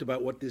has talked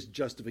about what this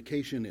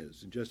justification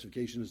is. And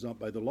justification is not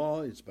by the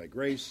law, it's by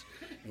grace.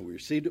 And we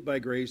received it by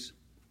grace.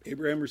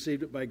 Abraham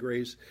received it by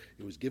grace.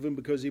 It was given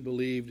because he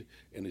believed,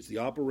 and it's the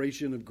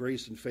operation of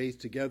grace and faith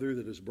together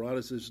that has brought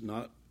us. It's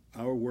not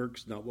our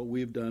works, not what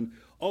we've done,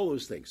 all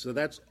those things. So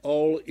that's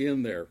all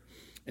in there.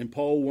 And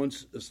Paul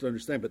wants us to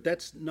understand, but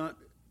that's not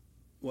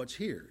what's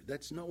here.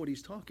 That's not what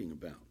he's talking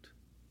about.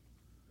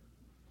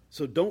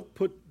 So don't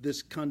put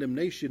this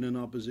condemnation in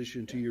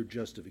opposition to your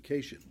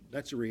justification.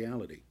 That's a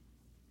reality.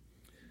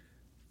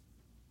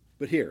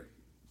 But here,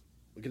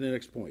 look at the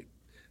next point.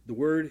 The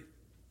word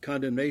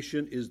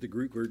condemnation is the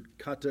Greek word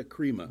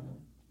katakrima.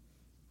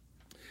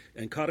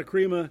 And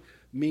katakrima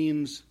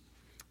means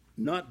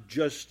not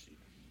just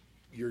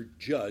your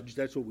judge.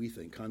 That's what we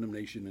think,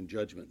 condemnation and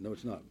judgment. No,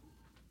 it's not.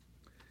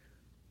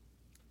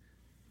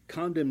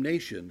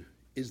 Condemnation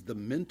is the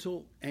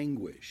mental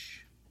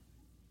anguish.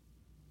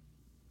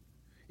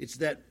 It's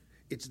that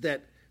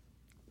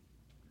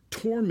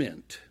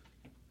torment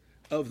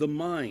of the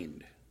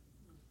mind,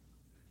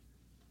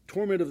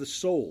 torment of the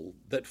soul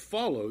that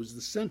follows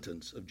the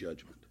sentence of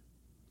judgment.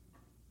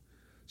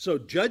 So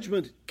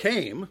judgment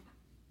came,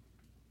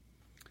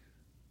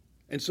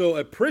 and so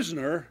a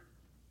prisoner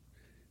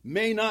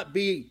may not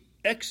be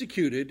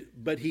executed,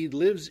 but he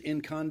lives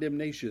in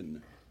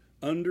condemnation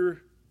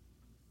under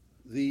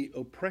the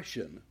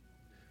oppression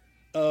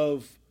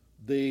of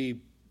the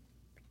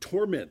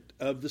torment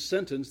of the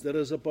sentence that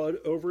is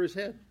over his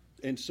head.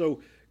 And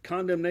so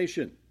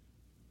condemnation,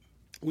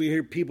 we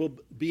hear people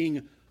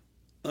being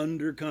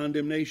under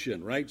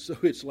condemnation, right? So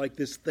it's like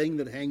this thing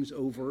that hangs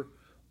over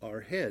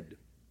our head.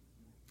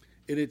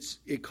 And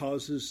it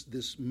causes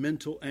this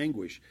mental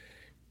anguish.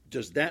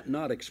 Does that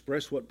not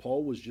express what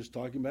Paul was just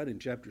talking about in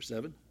chapter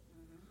 7?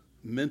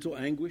 Mm-hmm. Mental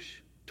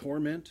anguish,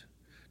 torment,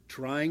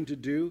 trying to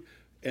do.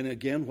 And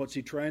again, what's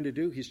he trying to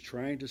do? He's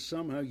trying to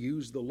somehow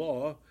use the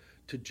law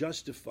to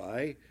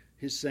justify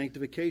his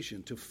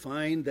sanctification, to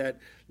find that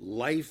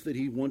life that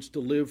he wants to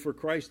live for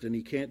Christ, and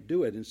he can't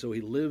do it. And so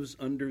he lives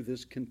under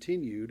this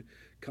continued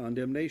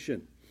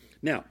condemnation.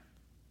 Now,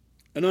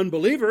 an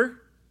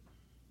unbeliever,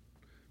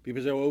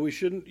 people say, well, we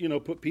shouldn't,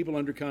 put people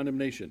under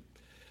condemnation.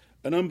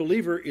 An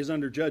unbeliever is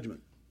under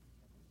judgment.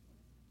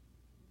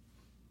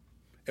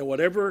 And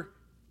whatever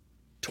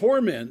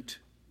torment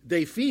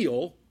they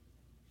feel,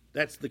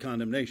 that's the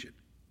condemnation.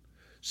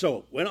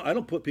 So, I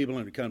don't put people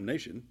under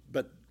condemnation,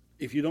 but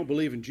if you don't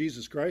believe in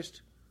Jesus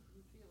Christ,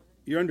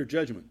 you're under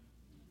judgment.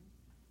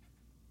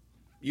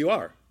 You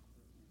are.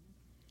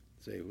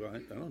 Say, well, I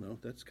don't know.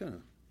 That's kind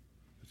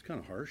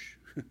of harsh.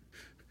 It's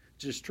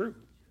just true.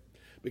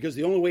 Because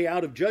the only way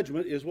out of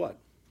judgment is what?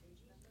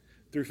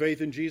 Through faith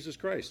in Jesus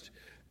Christ.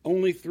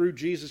 Only through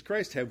Jesus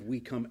Christ have we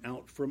come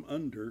out from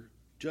under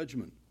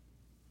judgment.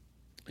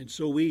 And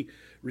so we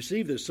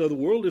receive this. So the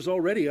world is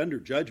already under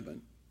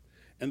judgment.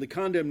 And the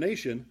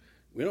condemnation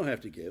we don't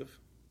have to give.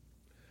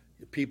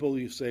 People,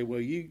 you say,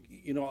 well,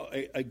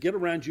 I get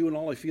around you and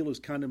all I feel is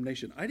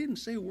condemnation. I didn't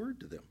say a word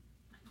to them.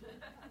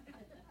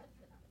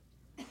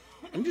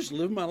 I'm just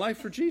living my life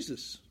for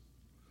Jesus.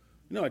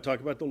 I talk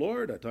about the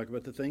Lord. I talk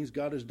about the things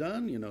God has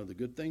done, the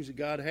good things that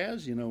God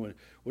has.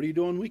 What do you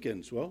do on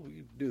weekends? Well,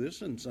 we do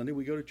this, and Sunday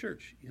we go to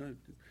church. You're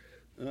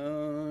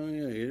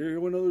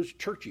one of those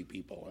churchy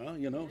people,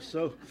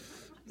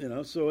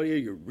 huh? So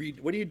you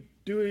read. What do you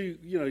do?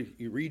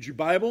 You read your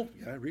Bible.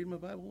 Yeah, I read my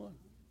Bible a lot.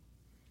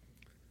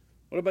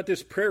 What about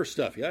this prayer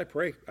stuff? Yeah, I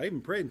pray. I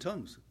even pray in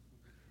tongues.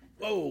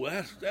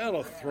 Whoa,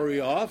 that'll throw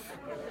you off.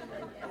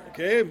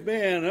 Okay,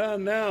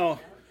 man. Now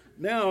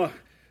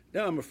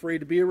I'm afraid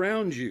to be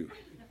around you.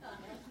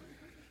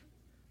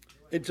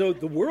 And so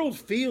the world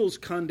feels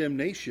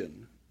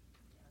condemnation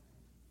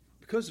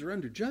because they're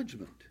under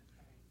judgment.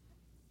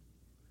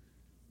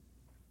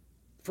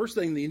 First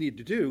thing they need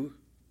to do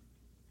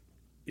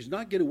is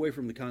not get away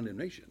from the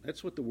condemnation.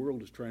 That's what the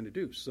world is trying to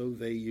do. So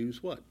they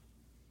use what?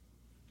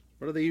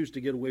 What do they use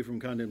to get away from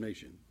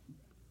condemnation?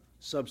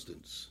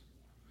 Substance,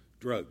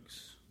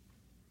 drugs,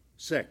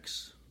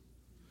 sex,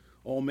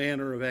 all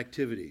manner of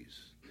activities.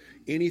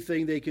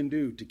 Anything they can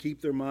do to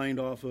keep their mind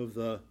off of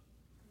the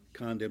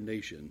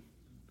condemnation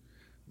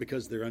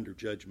because they're under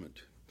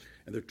judgment.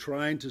 And they're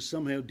trying to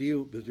somehow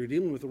but they're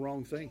dealing with the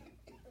wrong thing.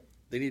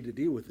 They need to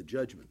deal with the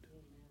judgment.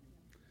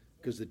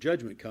 Because the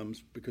judgment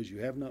comes because you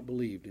have not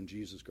believed in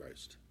Jesus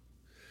Christ.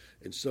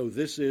 And so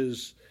this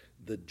is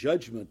the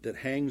judgment that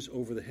hangs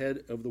over the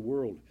head of the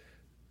world.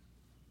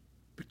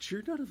 But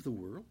you're not of the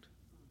world.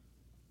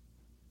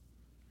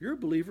 You're a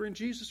believer in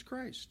Jesus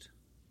Christ.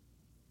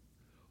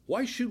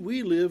 Why should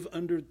we live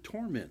under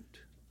torment,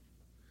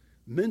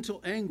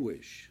 mental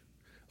anguish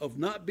of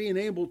not being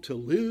able to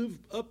live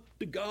up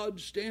to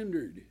God's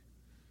standard?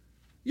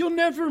 You'll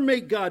never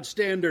make God's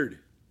standard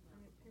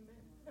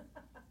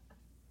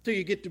till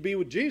you get to be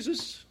with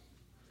Jesus,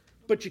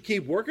 but you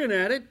keep working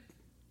at it,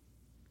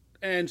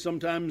 and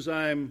sometimes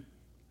I'm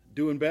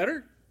doing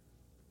better,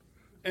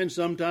 and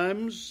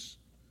sometimes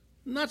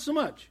not so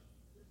much.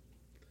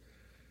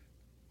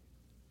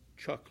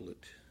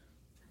 Chocolate.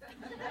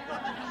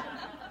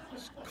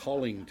 It's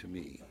calling to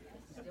me.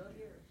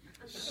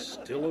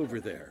 Still over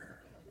there.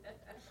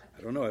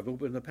 I don't know. I've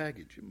opened the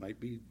package. It might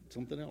be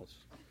something else.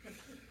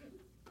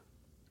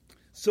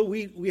 So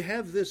we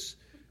have this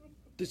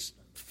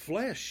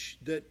flesh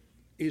that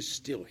is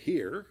still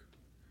here,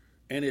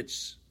 and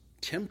it's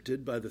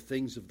tempted by the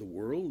things of the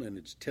world, and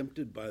it's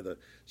tempted by the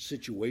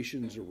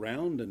situations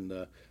around and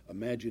the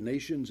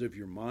imaginations of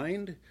your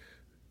mind.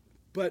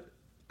 But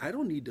I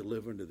don't need to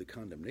live under the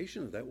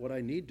condemnation of that. What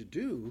I need to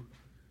do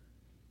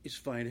is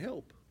find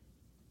help.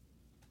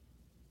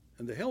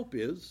 And the help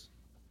is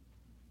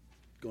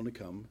going to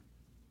come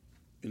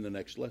in the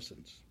next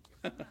lessons.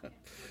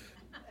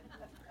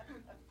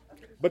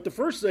 But the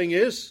first thing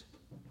is,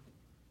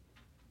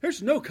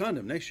 there's no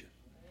condemnation.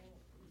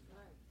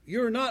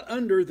 You're not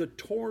under the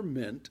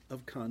torment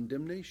of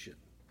condemnation.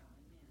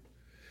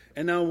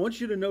 And now I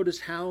want you to notice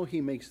how he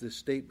makes this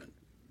statement.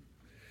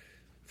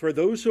 For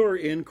those who are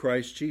in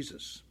Christ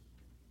Jesus.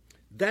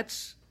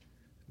 That's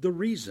the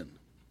reason.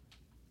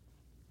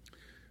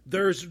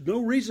 There's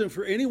no reason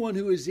for anyone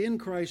who is in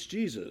Christ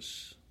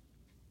Jesus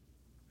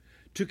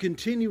to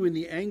continue in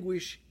the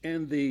anguish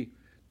and the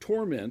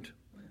torment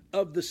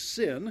of the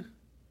sin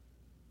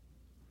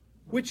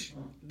which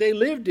they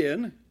lived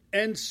in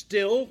and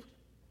still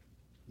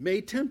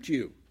may tempt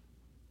you.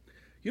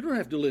 You don't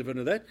have to live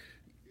under that.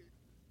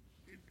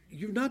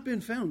 You've not been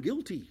found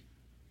guilty.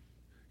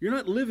 You're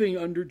not living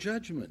under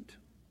judgment,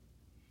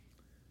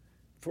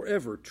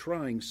 forever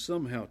trying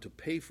somehow to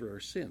pay for our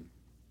sin.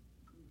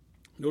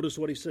 Notice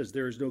what he says,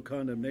 there is no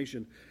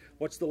condemnation.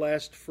 What's the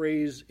last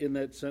phrase in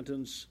that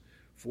sentence?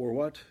 For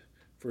what?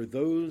 For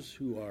those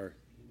who are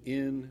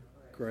in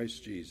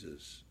Christ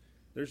Jesus.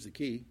 There's the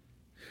key.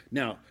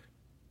 Now,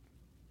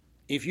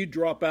 if you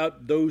drop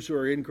out those who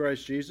are in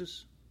Christ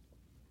Jesus,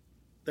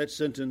 that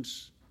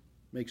sentence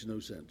makes no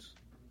sense.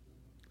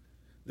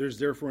 There's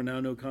therefore now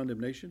no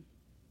condemnation.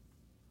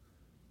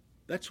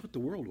 That's what the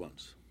world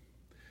wants.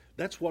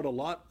 That's what a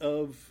lot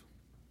of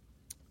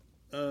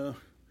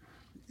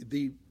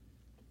the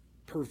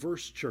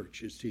perverse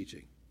church is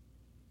teaching.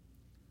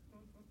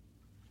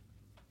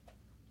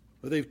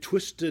 Well, they've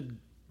twisted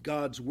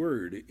God's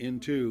word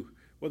into,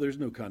 well, there's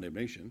no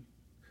condemnation,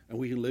 and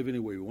we can live any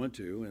way we want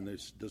to, and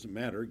this doesn't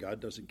matter. God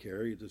doesn't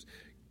care.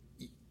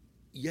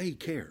 Yeah, he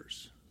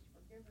cares.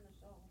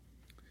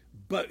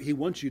 But he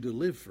wants you to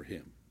live for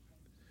him.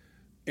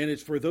 And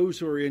it's for those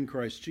who are in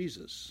Christ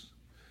Jesus.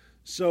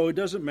 So it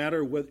doesn't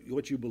matter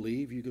what you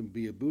believe. You can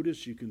be a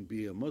Buddhist, you can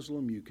be a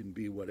Muslim, you can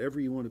be whatever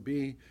you want to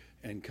be,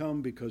 and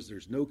come because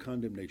there's no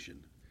condemnation.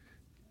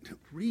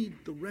 Read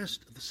the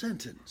rest of the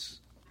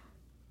sentence.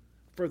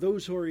 For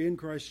those who are in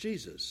Christ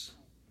Jesus.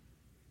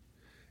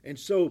 And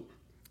so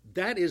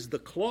that is the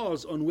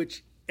clause on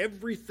which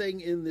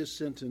everything in this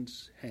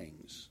sentence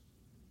hangs.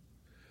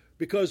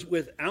 Because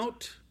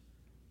without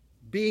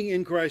being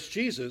in Christ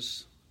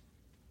Jesus,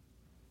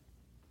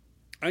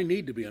 I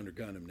need to be under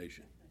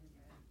condemnation.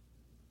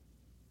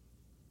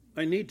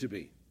 I need to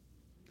be.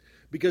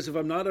 Because if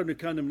I'm not under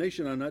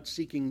condemnation, I'm not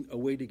seeking a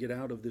way to get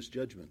out of this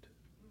judgment.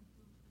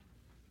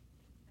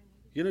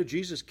 You know,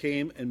 Jesus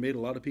came and made a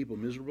lot of people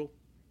miserable.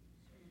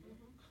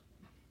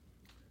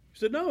 He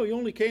said, no, he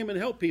only came and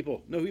helped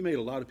people. No, he made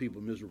a lot of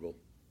people miserable.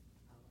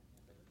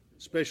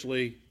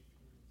 Especially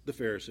the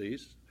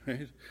Pharisees,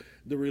 right?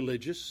 The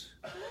religious,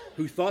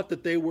 who thought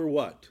that they were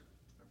what?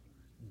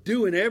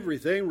 Doing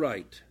everything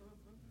right.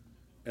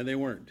 And they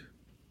weren't.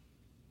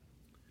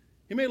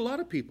 He made a lot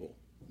of people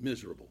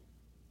miserable.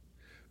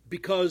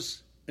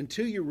 Because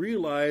until you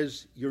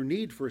realize your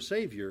need for a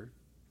Savior,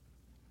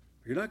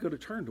 you're not going to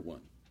turn to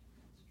one.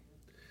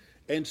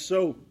 And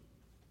so,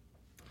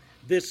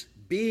 this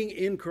being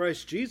in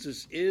Christ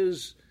Jesus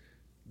is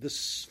the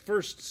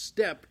first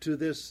step to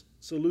this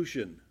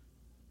solution.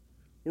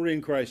 We're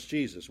in Christ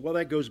Jesus. Well,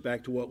 that goes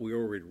back to what we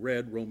already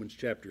read, Romans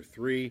chapter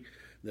 3,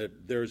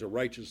 that there's a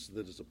righteousness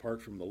that is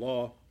apart from the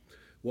law.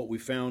 What we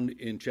found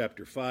in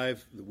chapter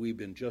 5, that we've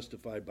been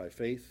justified by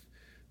faith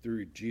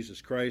through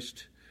Jesus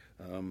Christ,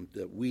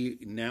 that we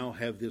now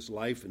have this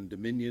life and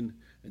dominion,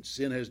 and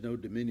sin has no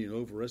dominion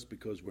over us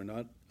because we're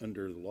not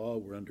under the law,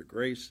 we're under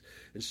grace.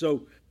 And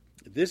so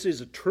this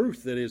is a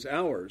truth that is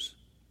ours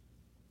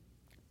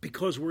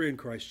because we're in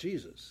Christ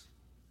Jesus.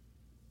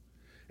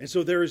 And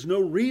so there is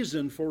no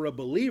reason for a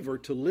believer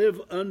to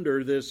live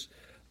under this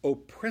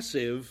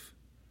oppressive,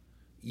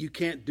 you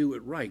can't do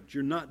it right,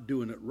 you're not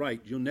doing it right,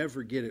 you'll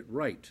never get it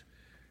right.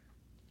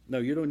 No,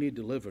 you don't need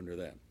to live under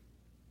that.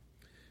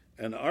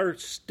 And our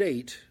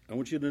state, I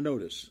want you to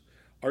notice,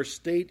 our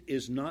state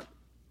is not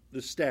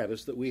the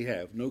status that we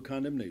have, no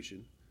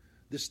condemnation.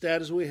 The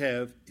status we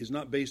have is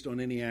not based on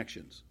any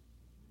actions.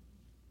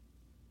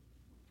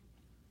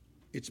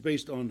 It's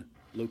based on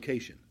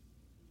location.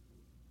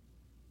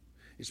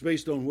 It's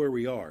based on where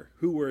we are,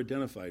 who we're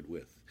identified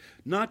with,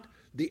 not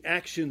the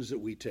actions that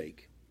we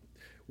take.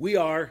 We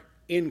are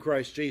in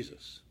Christ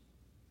Jesus.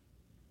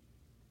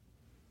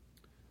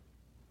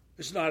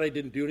 It's not I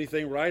didn't do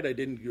anything right, I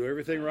didn't do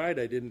everything right,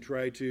 I didn't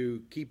try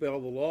to keep all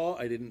the law,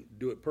 I didn't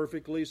do it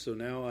perfectly, so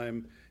now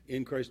I'm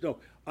in Christ. No,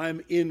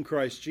 I'm in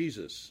Christ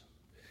Jesus.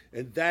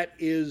 And that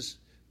is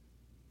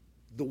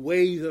the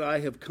way that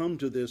I have come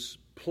to this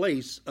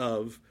place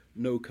of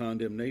no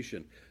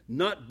condemnation,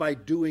 not by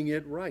doing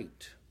it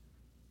right.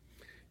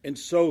 And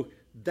so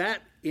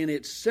that in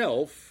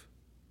itself,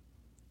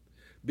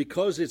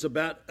 because it's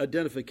about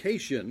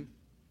identification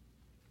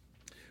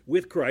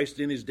with Christ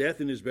in his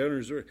death, in his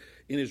burial,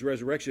 in his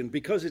resurrection,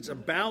 because it's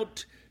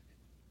about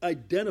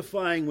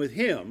identifying with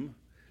him,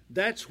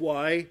 that's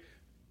why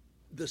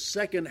the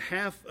second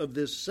half of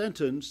this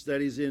sentence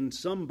that is in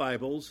some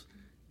Bibles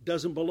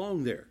doesn't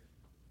belong there.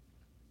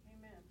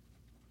 Amen.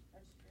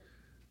 That's true.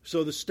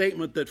 So the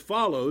statement that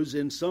follows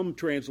in some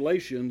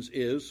translations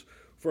is,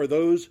 for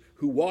those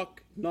who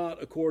walk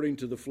not according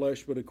to the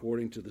flesh, but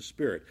according to the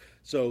Spirit.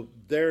 So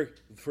there,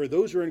 for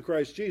those who are in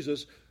Christ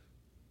Jesus,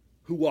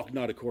 who walk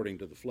not according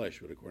to the flesh,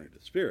 but according to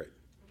the Spirit.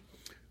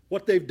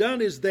 What they've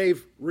done is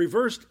they've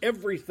reversed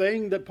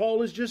everything that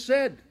Paul has just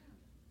said.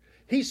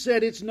 He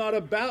said it's not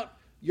about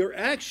your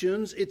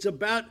actions, it's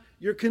about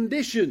your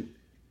condition,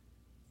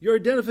 your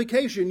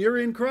identification, you're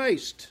in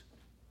Christ.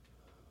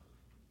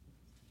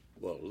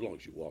 Well, as long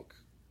as you walk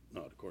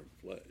not according to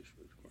the flesh,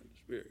 but according to the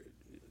Spirit.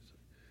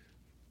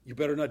 You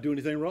better not do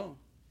anything wrong.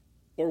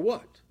 Or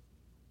what?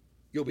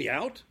 You'll be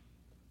out?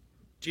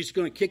 Jesus is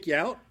going to kick you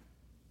out?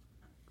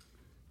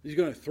 He's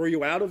going to throw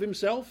you out of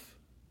himself?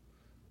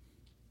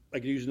 I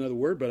could use another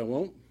word, but I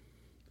won't.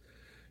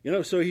 You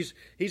know, so he's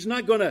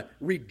not going to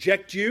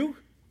reject you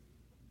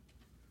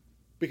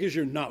because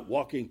you're not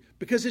walking.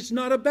 Because it's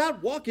not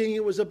about walking.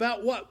 It was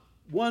about what?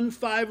 One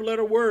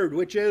 5-letter word,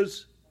 which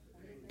is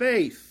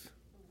faith.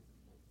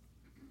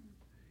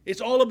 It's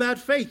all about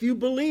faith. You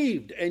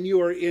believed and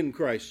you are in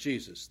Christ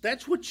Jesus.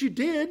 That's what you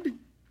did.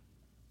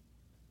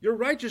 Your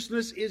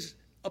righteousness is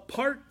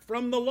apart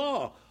from the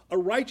law. A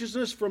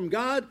righteousness from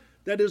God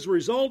that is a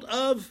result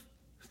of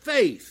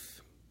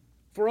faith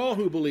for all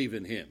who believe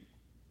in him.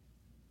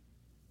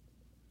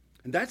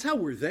 And that's how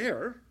we're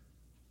there.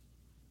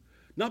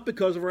 Not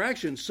because of our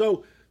actions.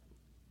 So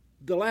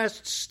the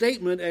last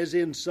statement, as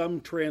in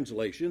some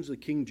translations, the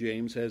King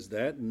James has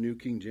that, and New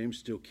King James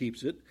still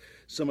keeps it.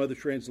 Some other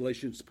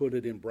translations put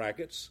it in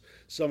brackets.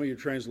 Some of your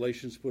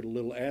translations put a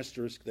little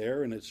asterisk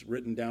there, and it's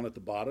written down at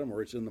the bottom,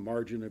 or it's in the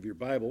margin of your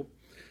Bible.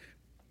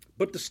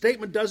 But the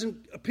statement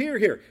doesn't appear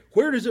here.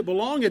 Where does it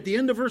belong? At the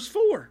end of verse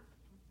 4.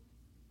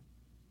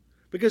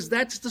 Because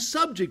that's the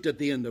subject at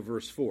the end of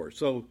verse 4.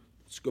 So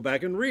let's go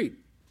back and read.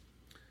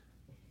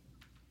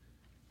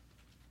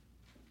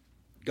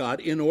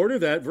 God, in order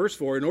that, verse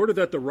 4, in order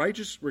that the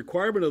righteous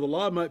requirement of the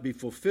law might be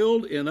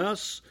fulfilled in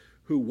us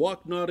who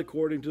walk not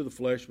according to the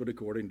flesh, but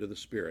according to the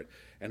Spirit.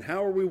 And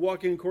how are we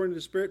walking according to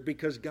the Spirit?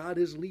 Because God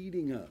is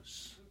leading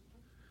us.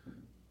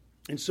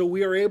 And so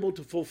we are able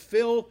to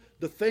fulfill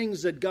the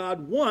things that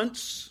God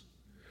wants.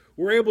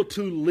 We're able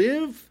to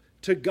live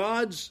to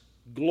God's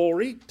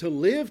glory, to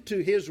live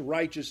to his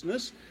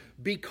righteousness,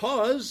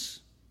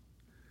 because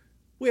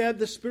we have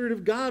the Spirit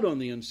of God on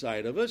the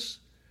inside of us,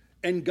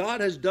 and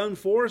God has done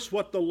for us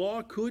what the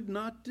law could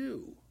not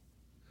do.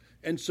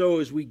 And so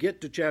as we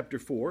get to chapter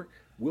 4,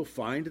 we'll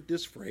find that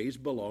this phrase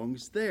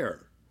belongs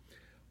there.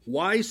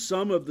 Why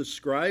some of the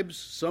scribes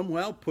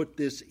somehow put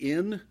this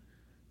in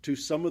to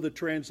some of the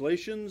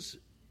translations,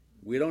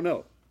 we don't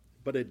know.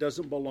 But it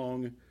doesn't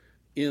belong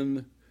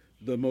in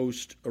the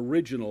most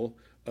original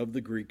of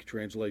the Greek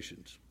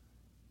translations.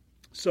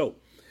 So,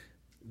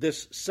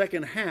 this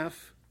second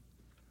half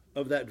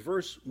of that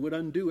verse would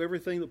undo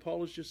everything that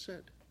Paul has just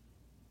said.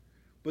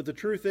 But the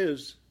truth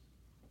is,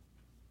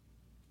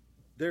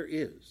 there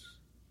is,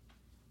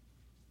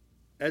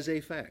 as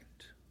a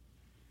fact,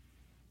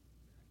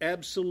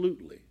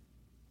 absolutely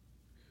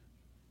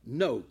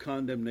no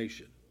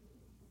condemnation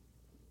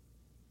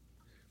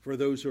for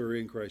those who are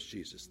in Christ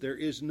Jesus. There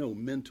is no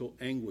mental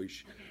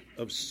anguish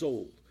of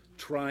soul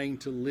trying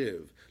to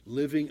live,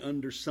 living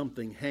under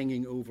something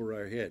hanging over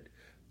our head.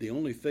 The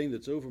only thing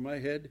that's over my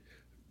head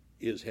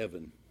is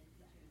heaven,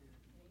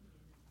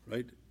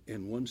 right?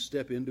 And one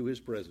step into his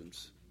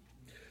presence.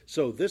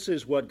 So this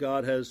is what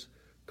God has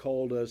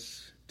called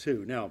us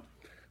to. Now,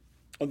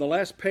 on the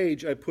last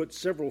page, I put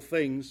several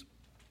things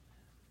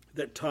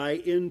that tie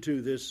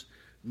into this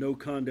no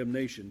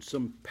condemnation.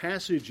 Some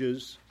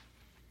passages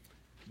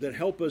that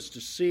help us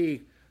to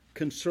see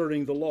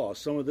concerning the law.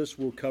 Some of this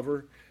we'll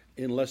cover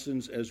in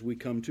lessons as we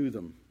come to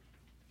them.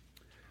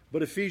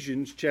 But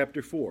Ephesians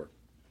chapter 4.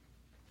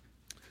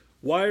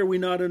 Why are we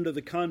not under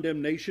the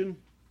condemnation?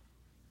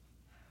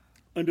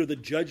 Under the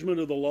judgment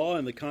of the law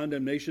and the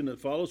condemnation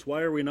that follows?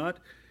 Why are we not?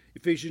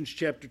 Ephesians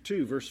chapter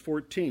 2, verse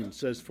 14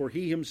 says, "For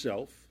he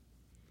himself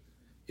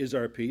is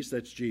our peace,"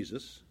 that's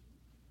Jesus,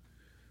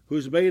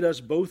 "who's made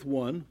us both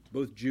one,"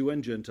 both Jew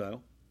and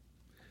Gentile,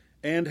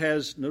 "and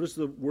has," notice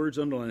the words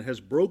underlined, "has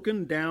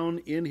broken down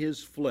in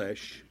his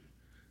flesh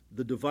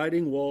the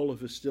dividing wall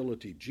of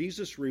hostility."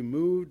 Jesus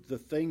removed the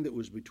thing that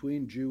was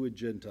between Jew and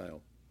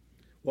Gentile.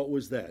 What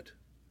was that?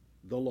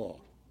 The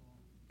law.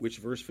 Which,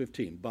 verse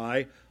 15,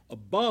 by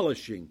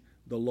abolishing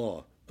the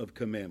law of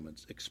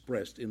commandments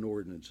expressed in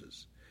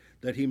ordinances,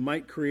 that he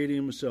might create in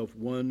himself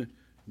one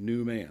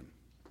new man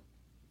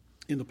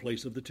in the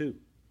place of the two,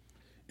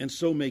 and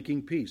so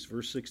making peace,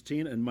 verse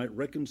 16, and might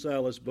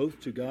reconcile us both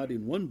to God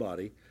in one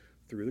body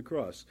through the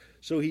cross.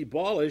 So he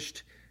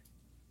abolished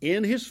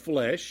in his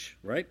flesh,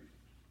 right?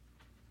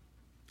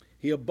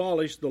 He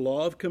abolished the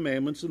law of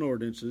commandments and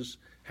ordinances.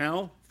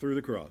 How? Through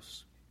the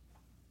cross.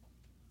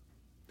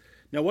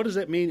 Now, what does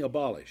that mean,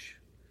 abolish?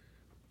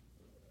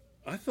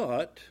 I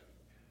thought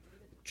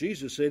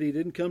Jesus said he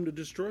didn't come to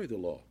destroy the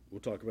law. We'll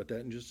talk about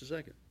that in just a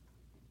second.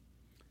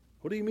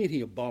 What do you mean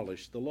he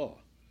abolished the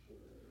law?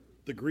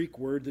 The Greek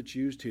word that's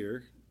used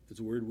here is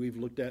a word we've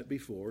looked at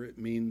before. It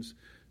means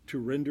to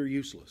render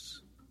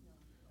useless.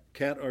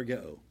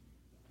 Katargeo.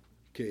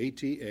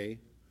 K-A-T-A-R-G-E-O.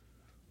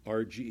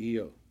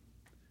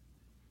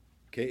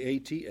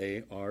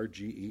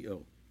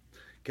 K-A-T-A-R-G-E-O.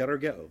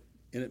 Katargeo.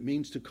 And it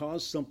means to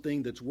cause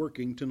something that's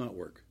working to not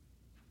work.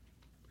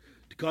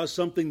 To cause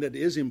something that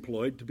is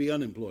employed to be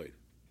unemployed.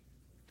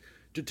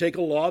 To take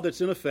a law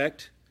that's in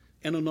effect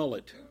and annul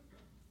it.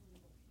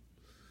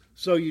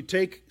 So you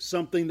take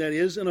something that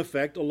is in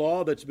effect, a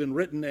law that's been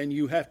written, and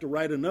you have to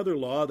write another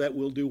law that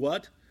will do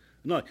what?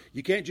 No,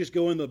 you can't just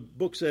go in the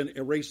books and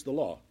erase the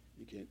law.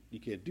 You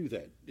can't do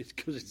that. It's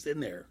because it's in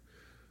there.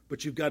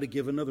 But you've got to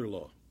give another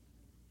law.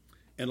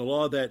 And a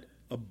law that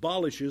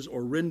abolishes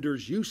or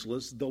renders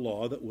useless the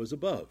law that was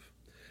above.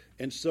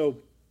 And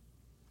so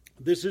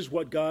this is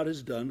what God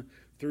has done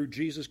through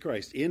Jesus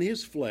Christ. In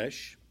his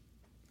flesh,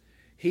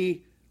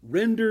 he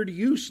rendered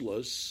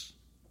useless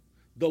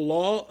the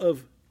law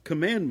of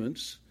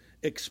commandments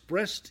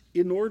expressed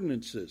in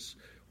ordinances.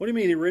 What do you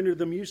mean he rendered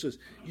them useless?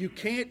 You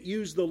can't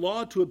use the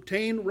law to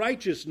obtain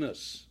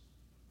righteousness.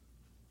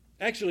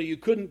 Actually, you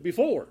couldn't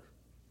before.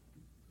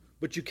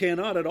 But you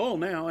cannot at all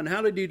now. And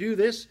how did he do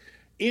this?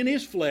 In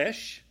his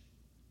flesh,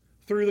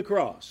 through the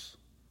cross.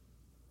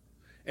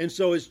 And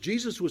so as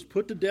Jesus was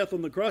put to death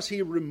on the cross,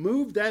 he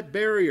removed that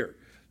barrier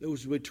that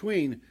was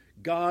between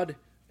God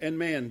and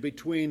man,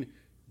 between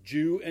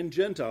Jew and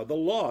Gentile. The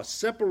law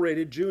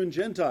separated Jew and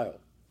Gentile.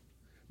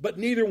 But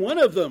neither one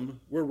of them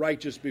were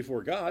righteous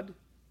before God.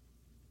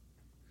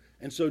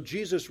 And so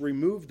Jesus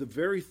removed the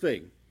very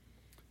thing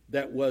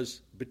that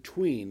was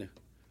between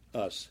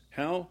us.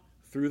 How?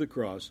 Through the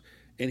cross.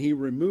 And he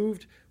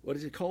removed, what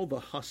is it called? The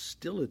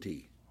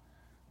hostility.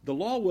 The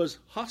law was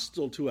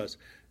hostile to us.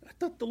 I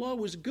thought the law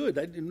was good.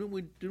 Didn't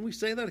we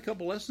say that a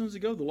couple lessons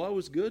ago? The law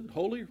was good,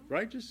 holy,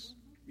 righteous?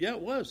 Yeah,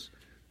 it was.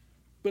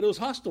 But it was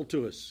hostile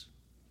to us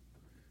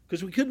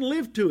because we couldn't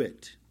live to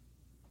it.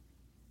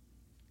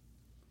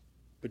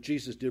 But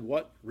Jesus did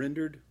what?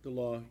 Rendered the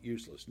law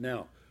useless.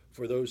 Now,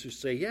 for those who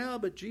say, yeah,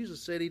 but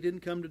Jesus said he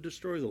didn't come to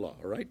destroy the law.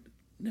 All right,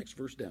 next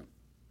verse down.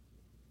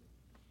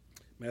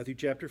 Matthew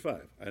chapter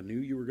 5. I knew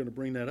you were going to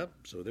bring that up,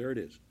 so there it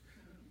is.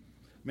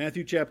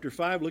 Matthew chapter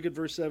 5, look at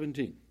verse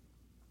 17.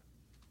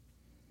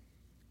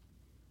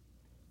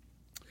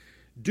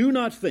 Do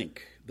not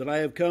think that I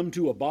have come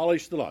to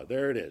abolish the law.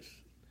 There it is.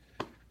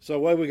 So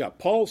what have we got?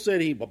 Paul said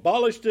he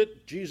abolished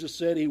it. Jesus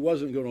said he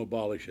wasn't going to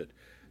abolish it.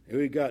 And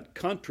we got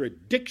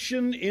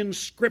contradiction in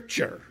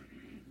Scripture.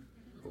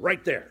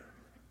 Right there.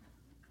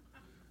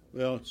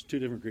 Well, it's two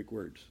different Greek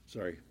words.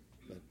 Sorry.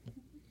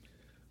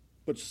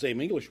 But it's the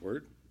same English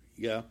word.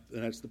 Yeah,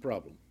 and that's the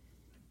problem.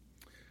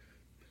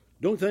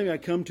 Don't think I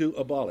come to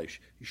abolish.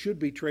 It should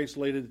be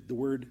translated the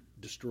word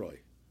destroy.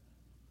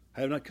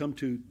 I have not come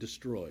to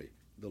destroy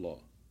the law.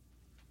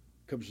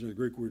 It comes from the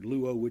Greek word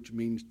luo, which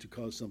means to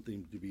cause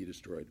something to be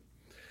destroyed.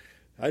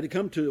 I had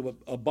come to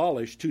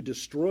abolish, to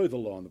destroy the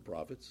law and the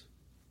prophets.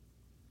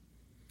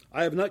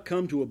 I have not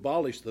come to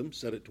abolish them,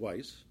 said it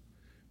twice,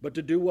 but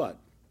to do what?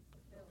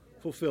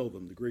 Fulfill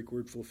them. The Greek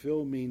word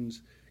fulfill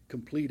means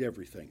complete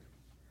everything.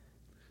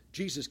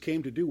 Jesus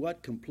came to do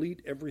what?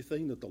 Complete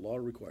everything that the law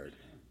required.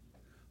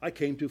 I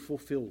came to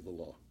fulfill the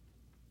law.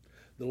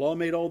 The law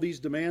made all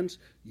these demands.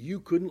 You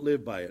couldn't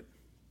live by it.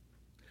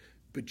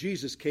 But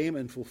Jesus came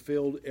and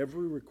fulfilled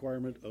every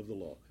requirement of the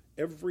law.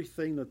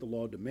 Everything that the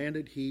law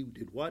demanded, he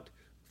did what?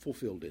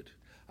 Fulfilled it.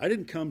 I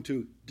didn't come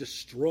to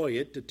destroy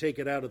it, to take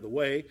it out of the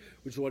way,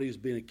 which is what he's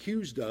been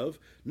accused of.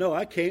 No,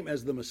 I came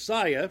as the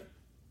Messiah.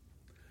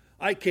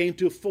 I came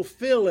to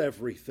fulfill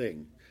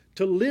everything,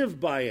 to live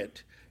by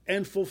it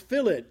and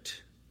fulfill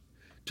it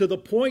to the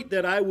point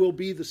that I will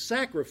be the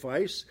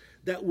sacrifice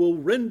that will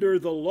render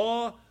the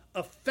law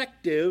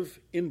effective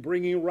in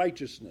bringing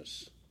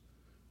righteousness.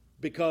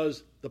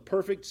 Because the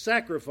perfect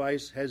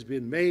sacrifice has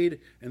been made,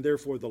 and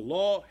therefore the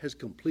law has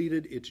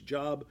completed its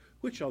job,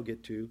 which I'll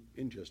get to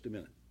in just a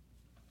minute.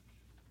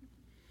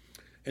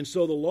 And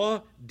so the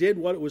law did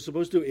what it was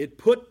supposed to do. It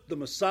put the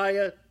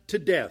Messiah to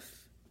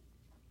death.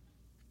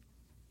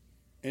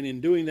 And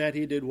in doing that,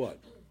 he did what?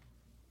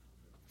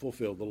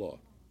 Fulfilled the law.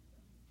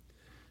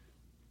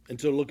 And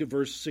so look at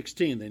verse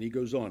 16. Then he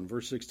goes on,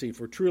 verse 16.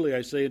 For truly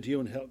I say unto you,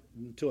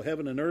 until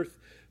heaven and earth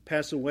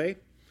pass away,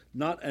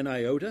 not an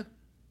iota,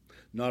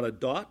 not a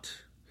dot,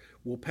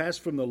 will pass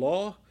from the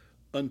law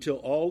until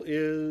all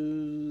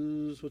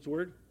is, what's the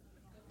word?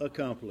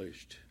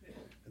 Accomplished.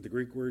 And the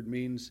Greek word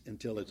means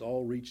until it's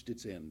all reached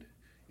its end.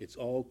 It's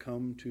all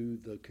come to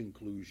the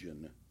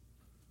conclusion.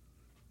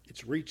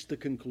 It's reached the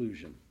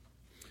conclusion.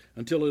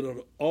 Until it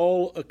is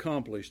all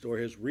accomplished or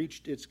has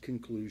reached its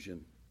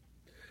conclusion.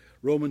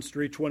 Romans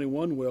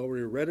 3:21, we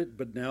already read it,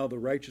 but now the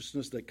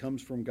righteousness that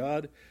comes from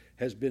God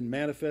has been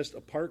manifest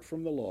apart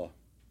from the law.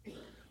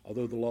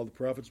 Although the law of the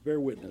prophets bear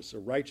witness, a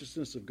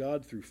righteousness of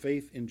God through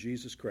faith in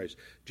Jesus Christ.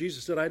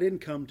 Jesus said, I didn't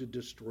come to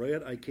destroy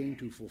it, I came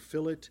to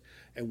fulfill it,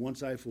 and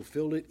once I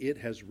fulfilled it, it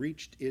has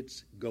reached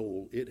its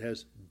goal. It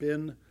has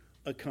been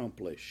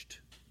accomplished.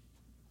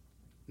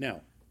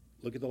 Now,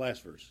 look at the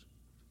last verse.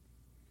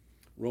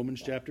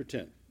 Romans chapter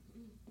 10.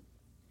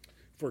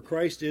 For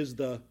Christ is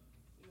the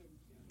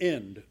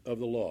end of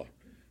the law.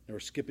 Now we're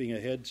skipping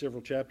ahead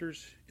several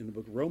chapters in the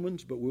book of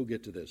Romans, but we'll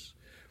get to this.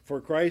 For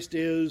Christ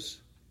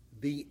is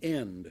the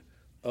end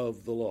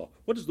of the law.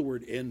 What does the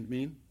word end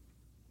mean?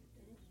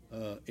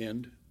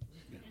 End.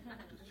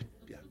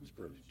 Yeah, it's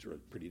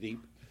pretty deep.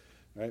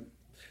 Right?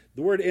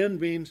 The word end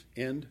means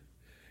end.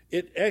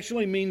 It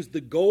actually means the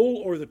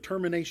goal or the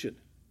termination.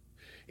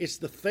 It's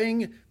the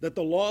thing that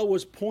the law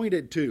was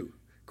pointed to.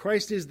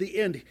 Christ is the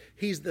end.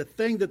 He's the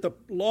thing that the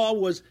law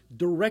was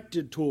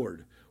directed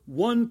toward.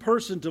 One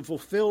person to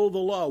fulfill the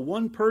law.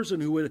 One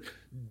person who would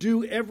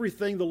do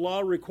everything the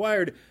law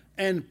required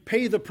and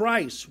pay the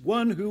price.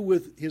 One who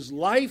with his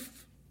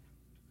life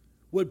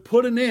would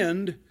put an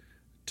end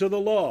to the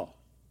law.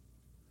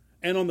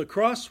 And on the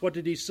cross, what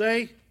did he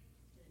say?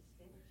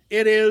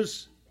 It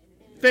is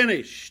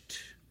finished.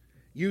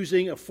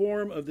 Using a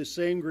form of the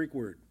same Greek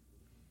word.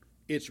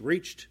 It's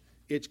reached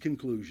its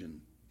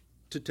conclusion.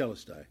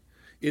 Tetelestai.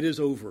 It is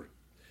over.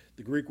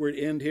 The Greek word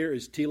end here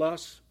is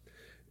telos,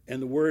 and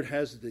the word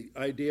has the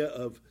idea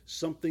of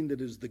something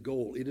that is the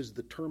goal. It is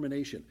the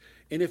termination.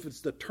 And if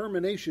it's the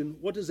termination,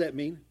 what does that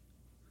mean?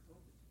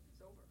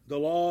 The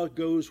law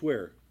goes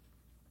where?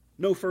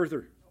 No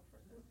further.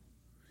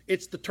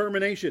 It's the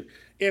termination.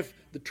 If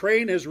the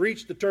train has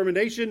reached the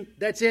termination,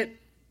 that's it.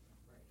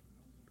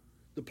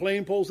 The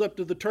plane pulls up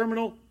to the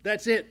terminal,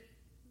 that's it.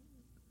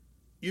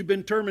 You've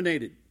been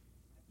terminated.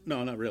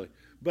 No, not really.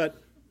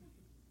 But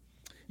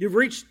you've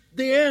reached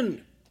the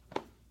end.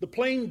 The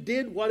plane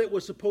did what it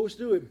was supposed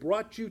to do. It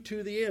brought you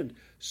to the end.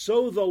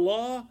 So the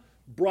law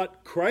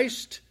brought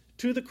Christ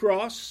to the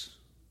cross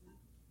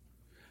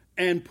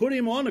and put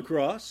him on a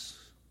cross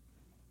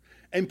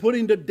and put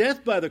him to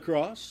death by the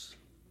cross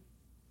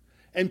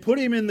and put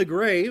him in the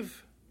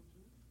grave.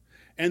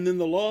 And then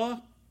the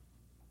law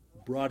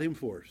brought him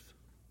forth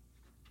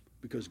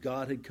because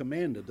God had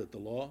commanded that the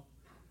law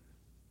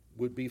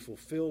would be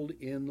fulfilled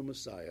in the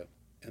Messiah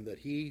and that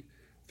he,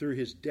 through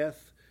his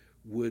death,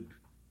 would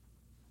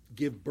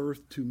give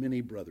birth to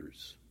many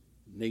brothers,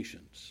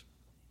 nations.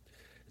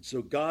 And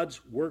so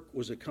God's work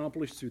was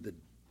accomplished through the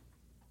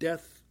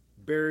death,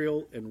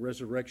 burial, and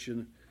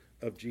resurrection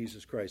of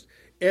Jesus Christ.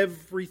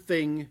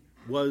 Everything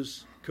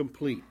was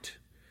complete.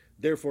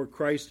 Therefore,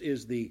 Christ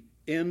is the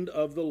end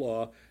of the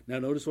law. Now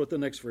notice what the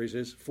next phrase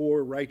is,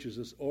 for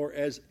righteousness, or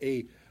as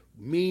a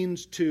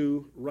means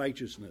to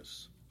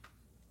righteousness.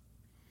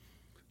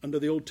 Under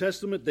the Old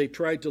Testament, they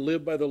tried to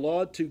live by the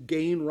law to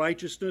gain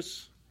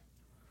righteousness.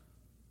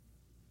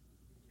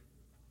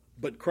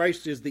 But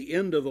Christ is the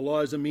end of the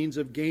law as a means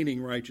of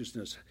gaining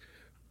righteousness.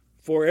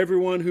 For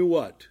everyone who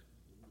what?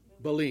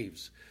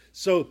 Believes.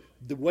 So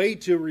the way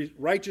to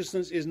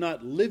righteousness is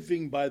not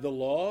living by the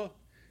law,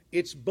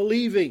 it's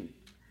believing.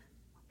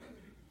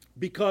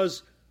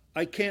 Because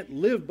I can't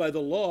live by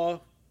the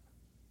law,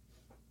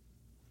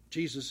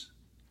 Jesus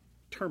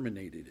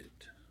terminated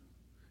it.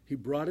 He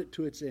brought it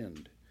to its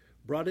end,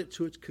 brought it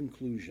to its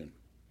conclusion.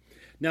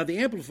 Now the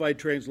Amplified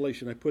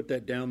translation, I put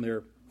that down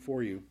there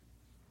for you.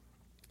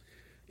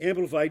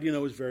 Amplified,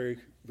 is very,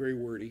 very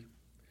wordy,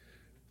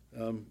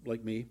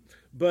 like me.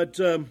 But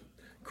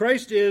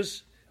Christ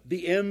is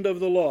the end of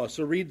the law.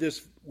 So read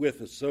this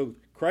with us. So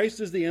Christ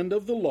is the end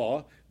of the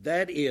law.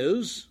 That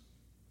is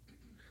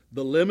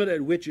the limit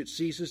at which it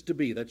ceases to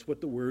be. That's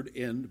what the word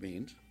end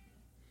means.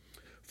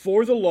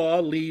 For the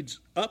law leads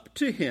up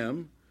to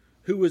him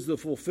who is the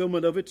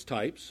fulfillment of its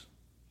types.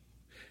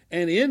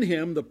 And in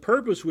him, the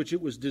purpose which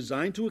it was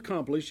designed to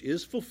accomplish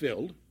is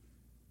fulfilled.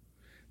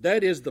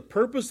 That is, the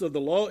purpose of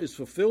the law is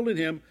fulfilled in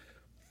him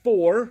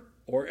for,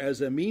 or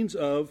as a means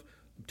of,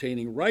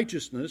 obtaining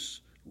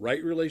righteousness,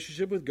 right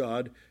relationship with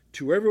God,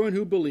 to everyone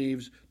who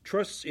believes,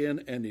 trusts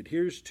in, and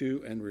adheres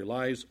to, and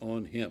relies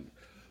on him.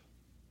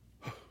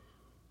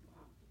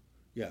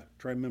 Yeah,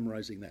 try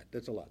memorizing that.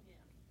 That's a lot.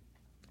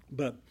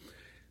 But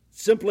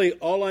simply,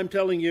 all I'm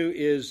telling you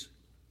is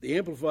the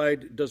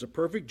Amplified does a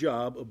perfect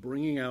job of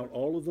bringing out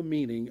all of the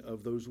meaning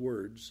of those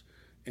words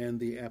and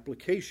the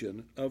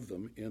application of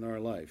them in our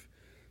life.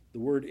 The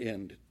word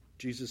end,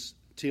 Jesus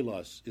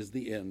telos, is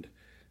the end,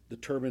 the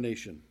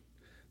termination.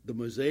 The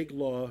Mosaic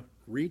law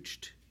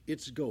reached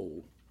its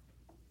goal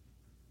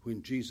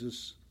when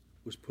Jesus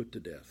was put to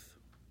death,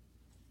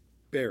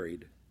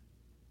 buried,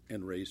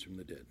 and raised from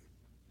the dead.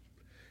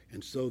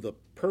 And so the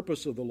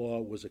purpose of the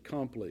law was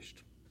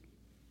accomplished.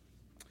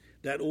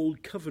 That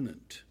old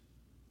covenant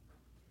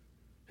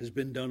has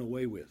been done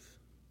away with.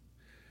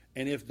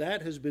 And if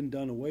that has been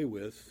done away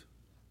with,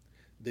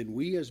 then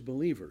we as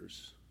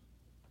believers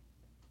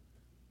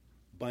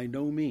by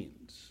no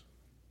means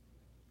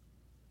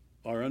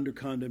are under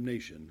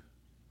condemnation,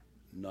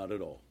 not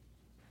at all.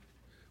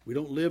 We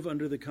don't live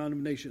under the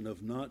condemnation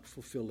of not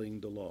fulfilling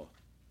the law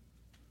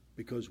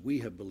because we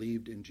have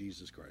believed in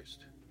Jesus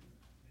Christ.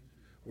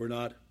 We're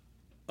not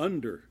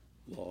under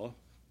law,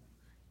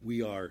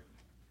 we are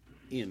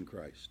in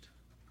Christ.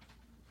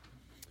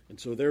 And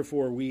so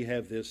therefore we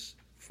have this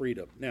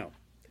freedom. Now,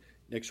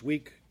 next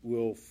week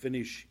we'll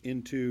finish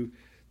into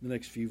the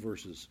next few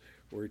verses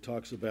where he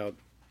talks about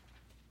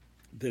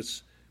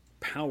this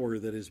power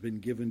that has been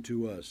given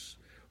to us,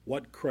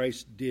 what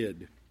Christ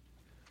did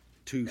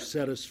to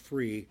set us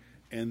free,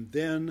 and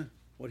then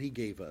what he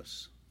gave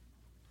us.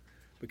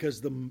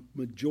 Because the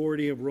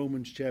majority of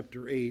Romans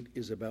chapter 8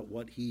 is about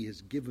what he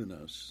has given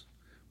us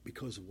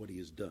because of what he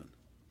has done.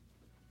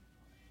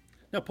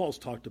 Now, Paul's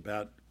talked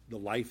about the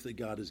life that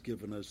God has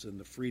given us and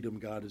the freedom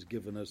God has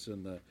given us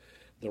and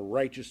the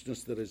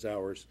righteousness that is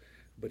ours,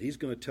 but he's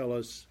going to tell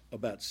us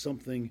about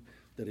something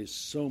that is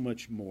so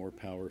much more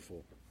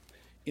powerful.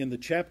 In the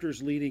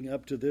chapters leading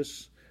up to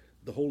this,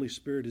 the Holy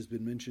Spirit has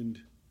been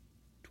mentioned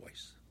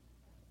twice.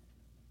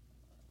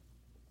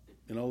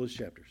 In all those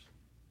chapters.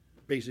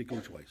 Basically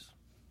twice.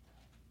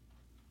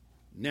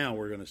 Now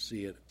we're going to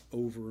see it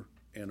over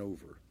and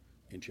over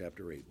in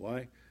chapter 8.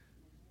 Why?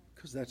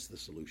 Because that's the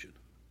solution.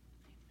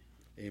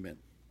 Amen.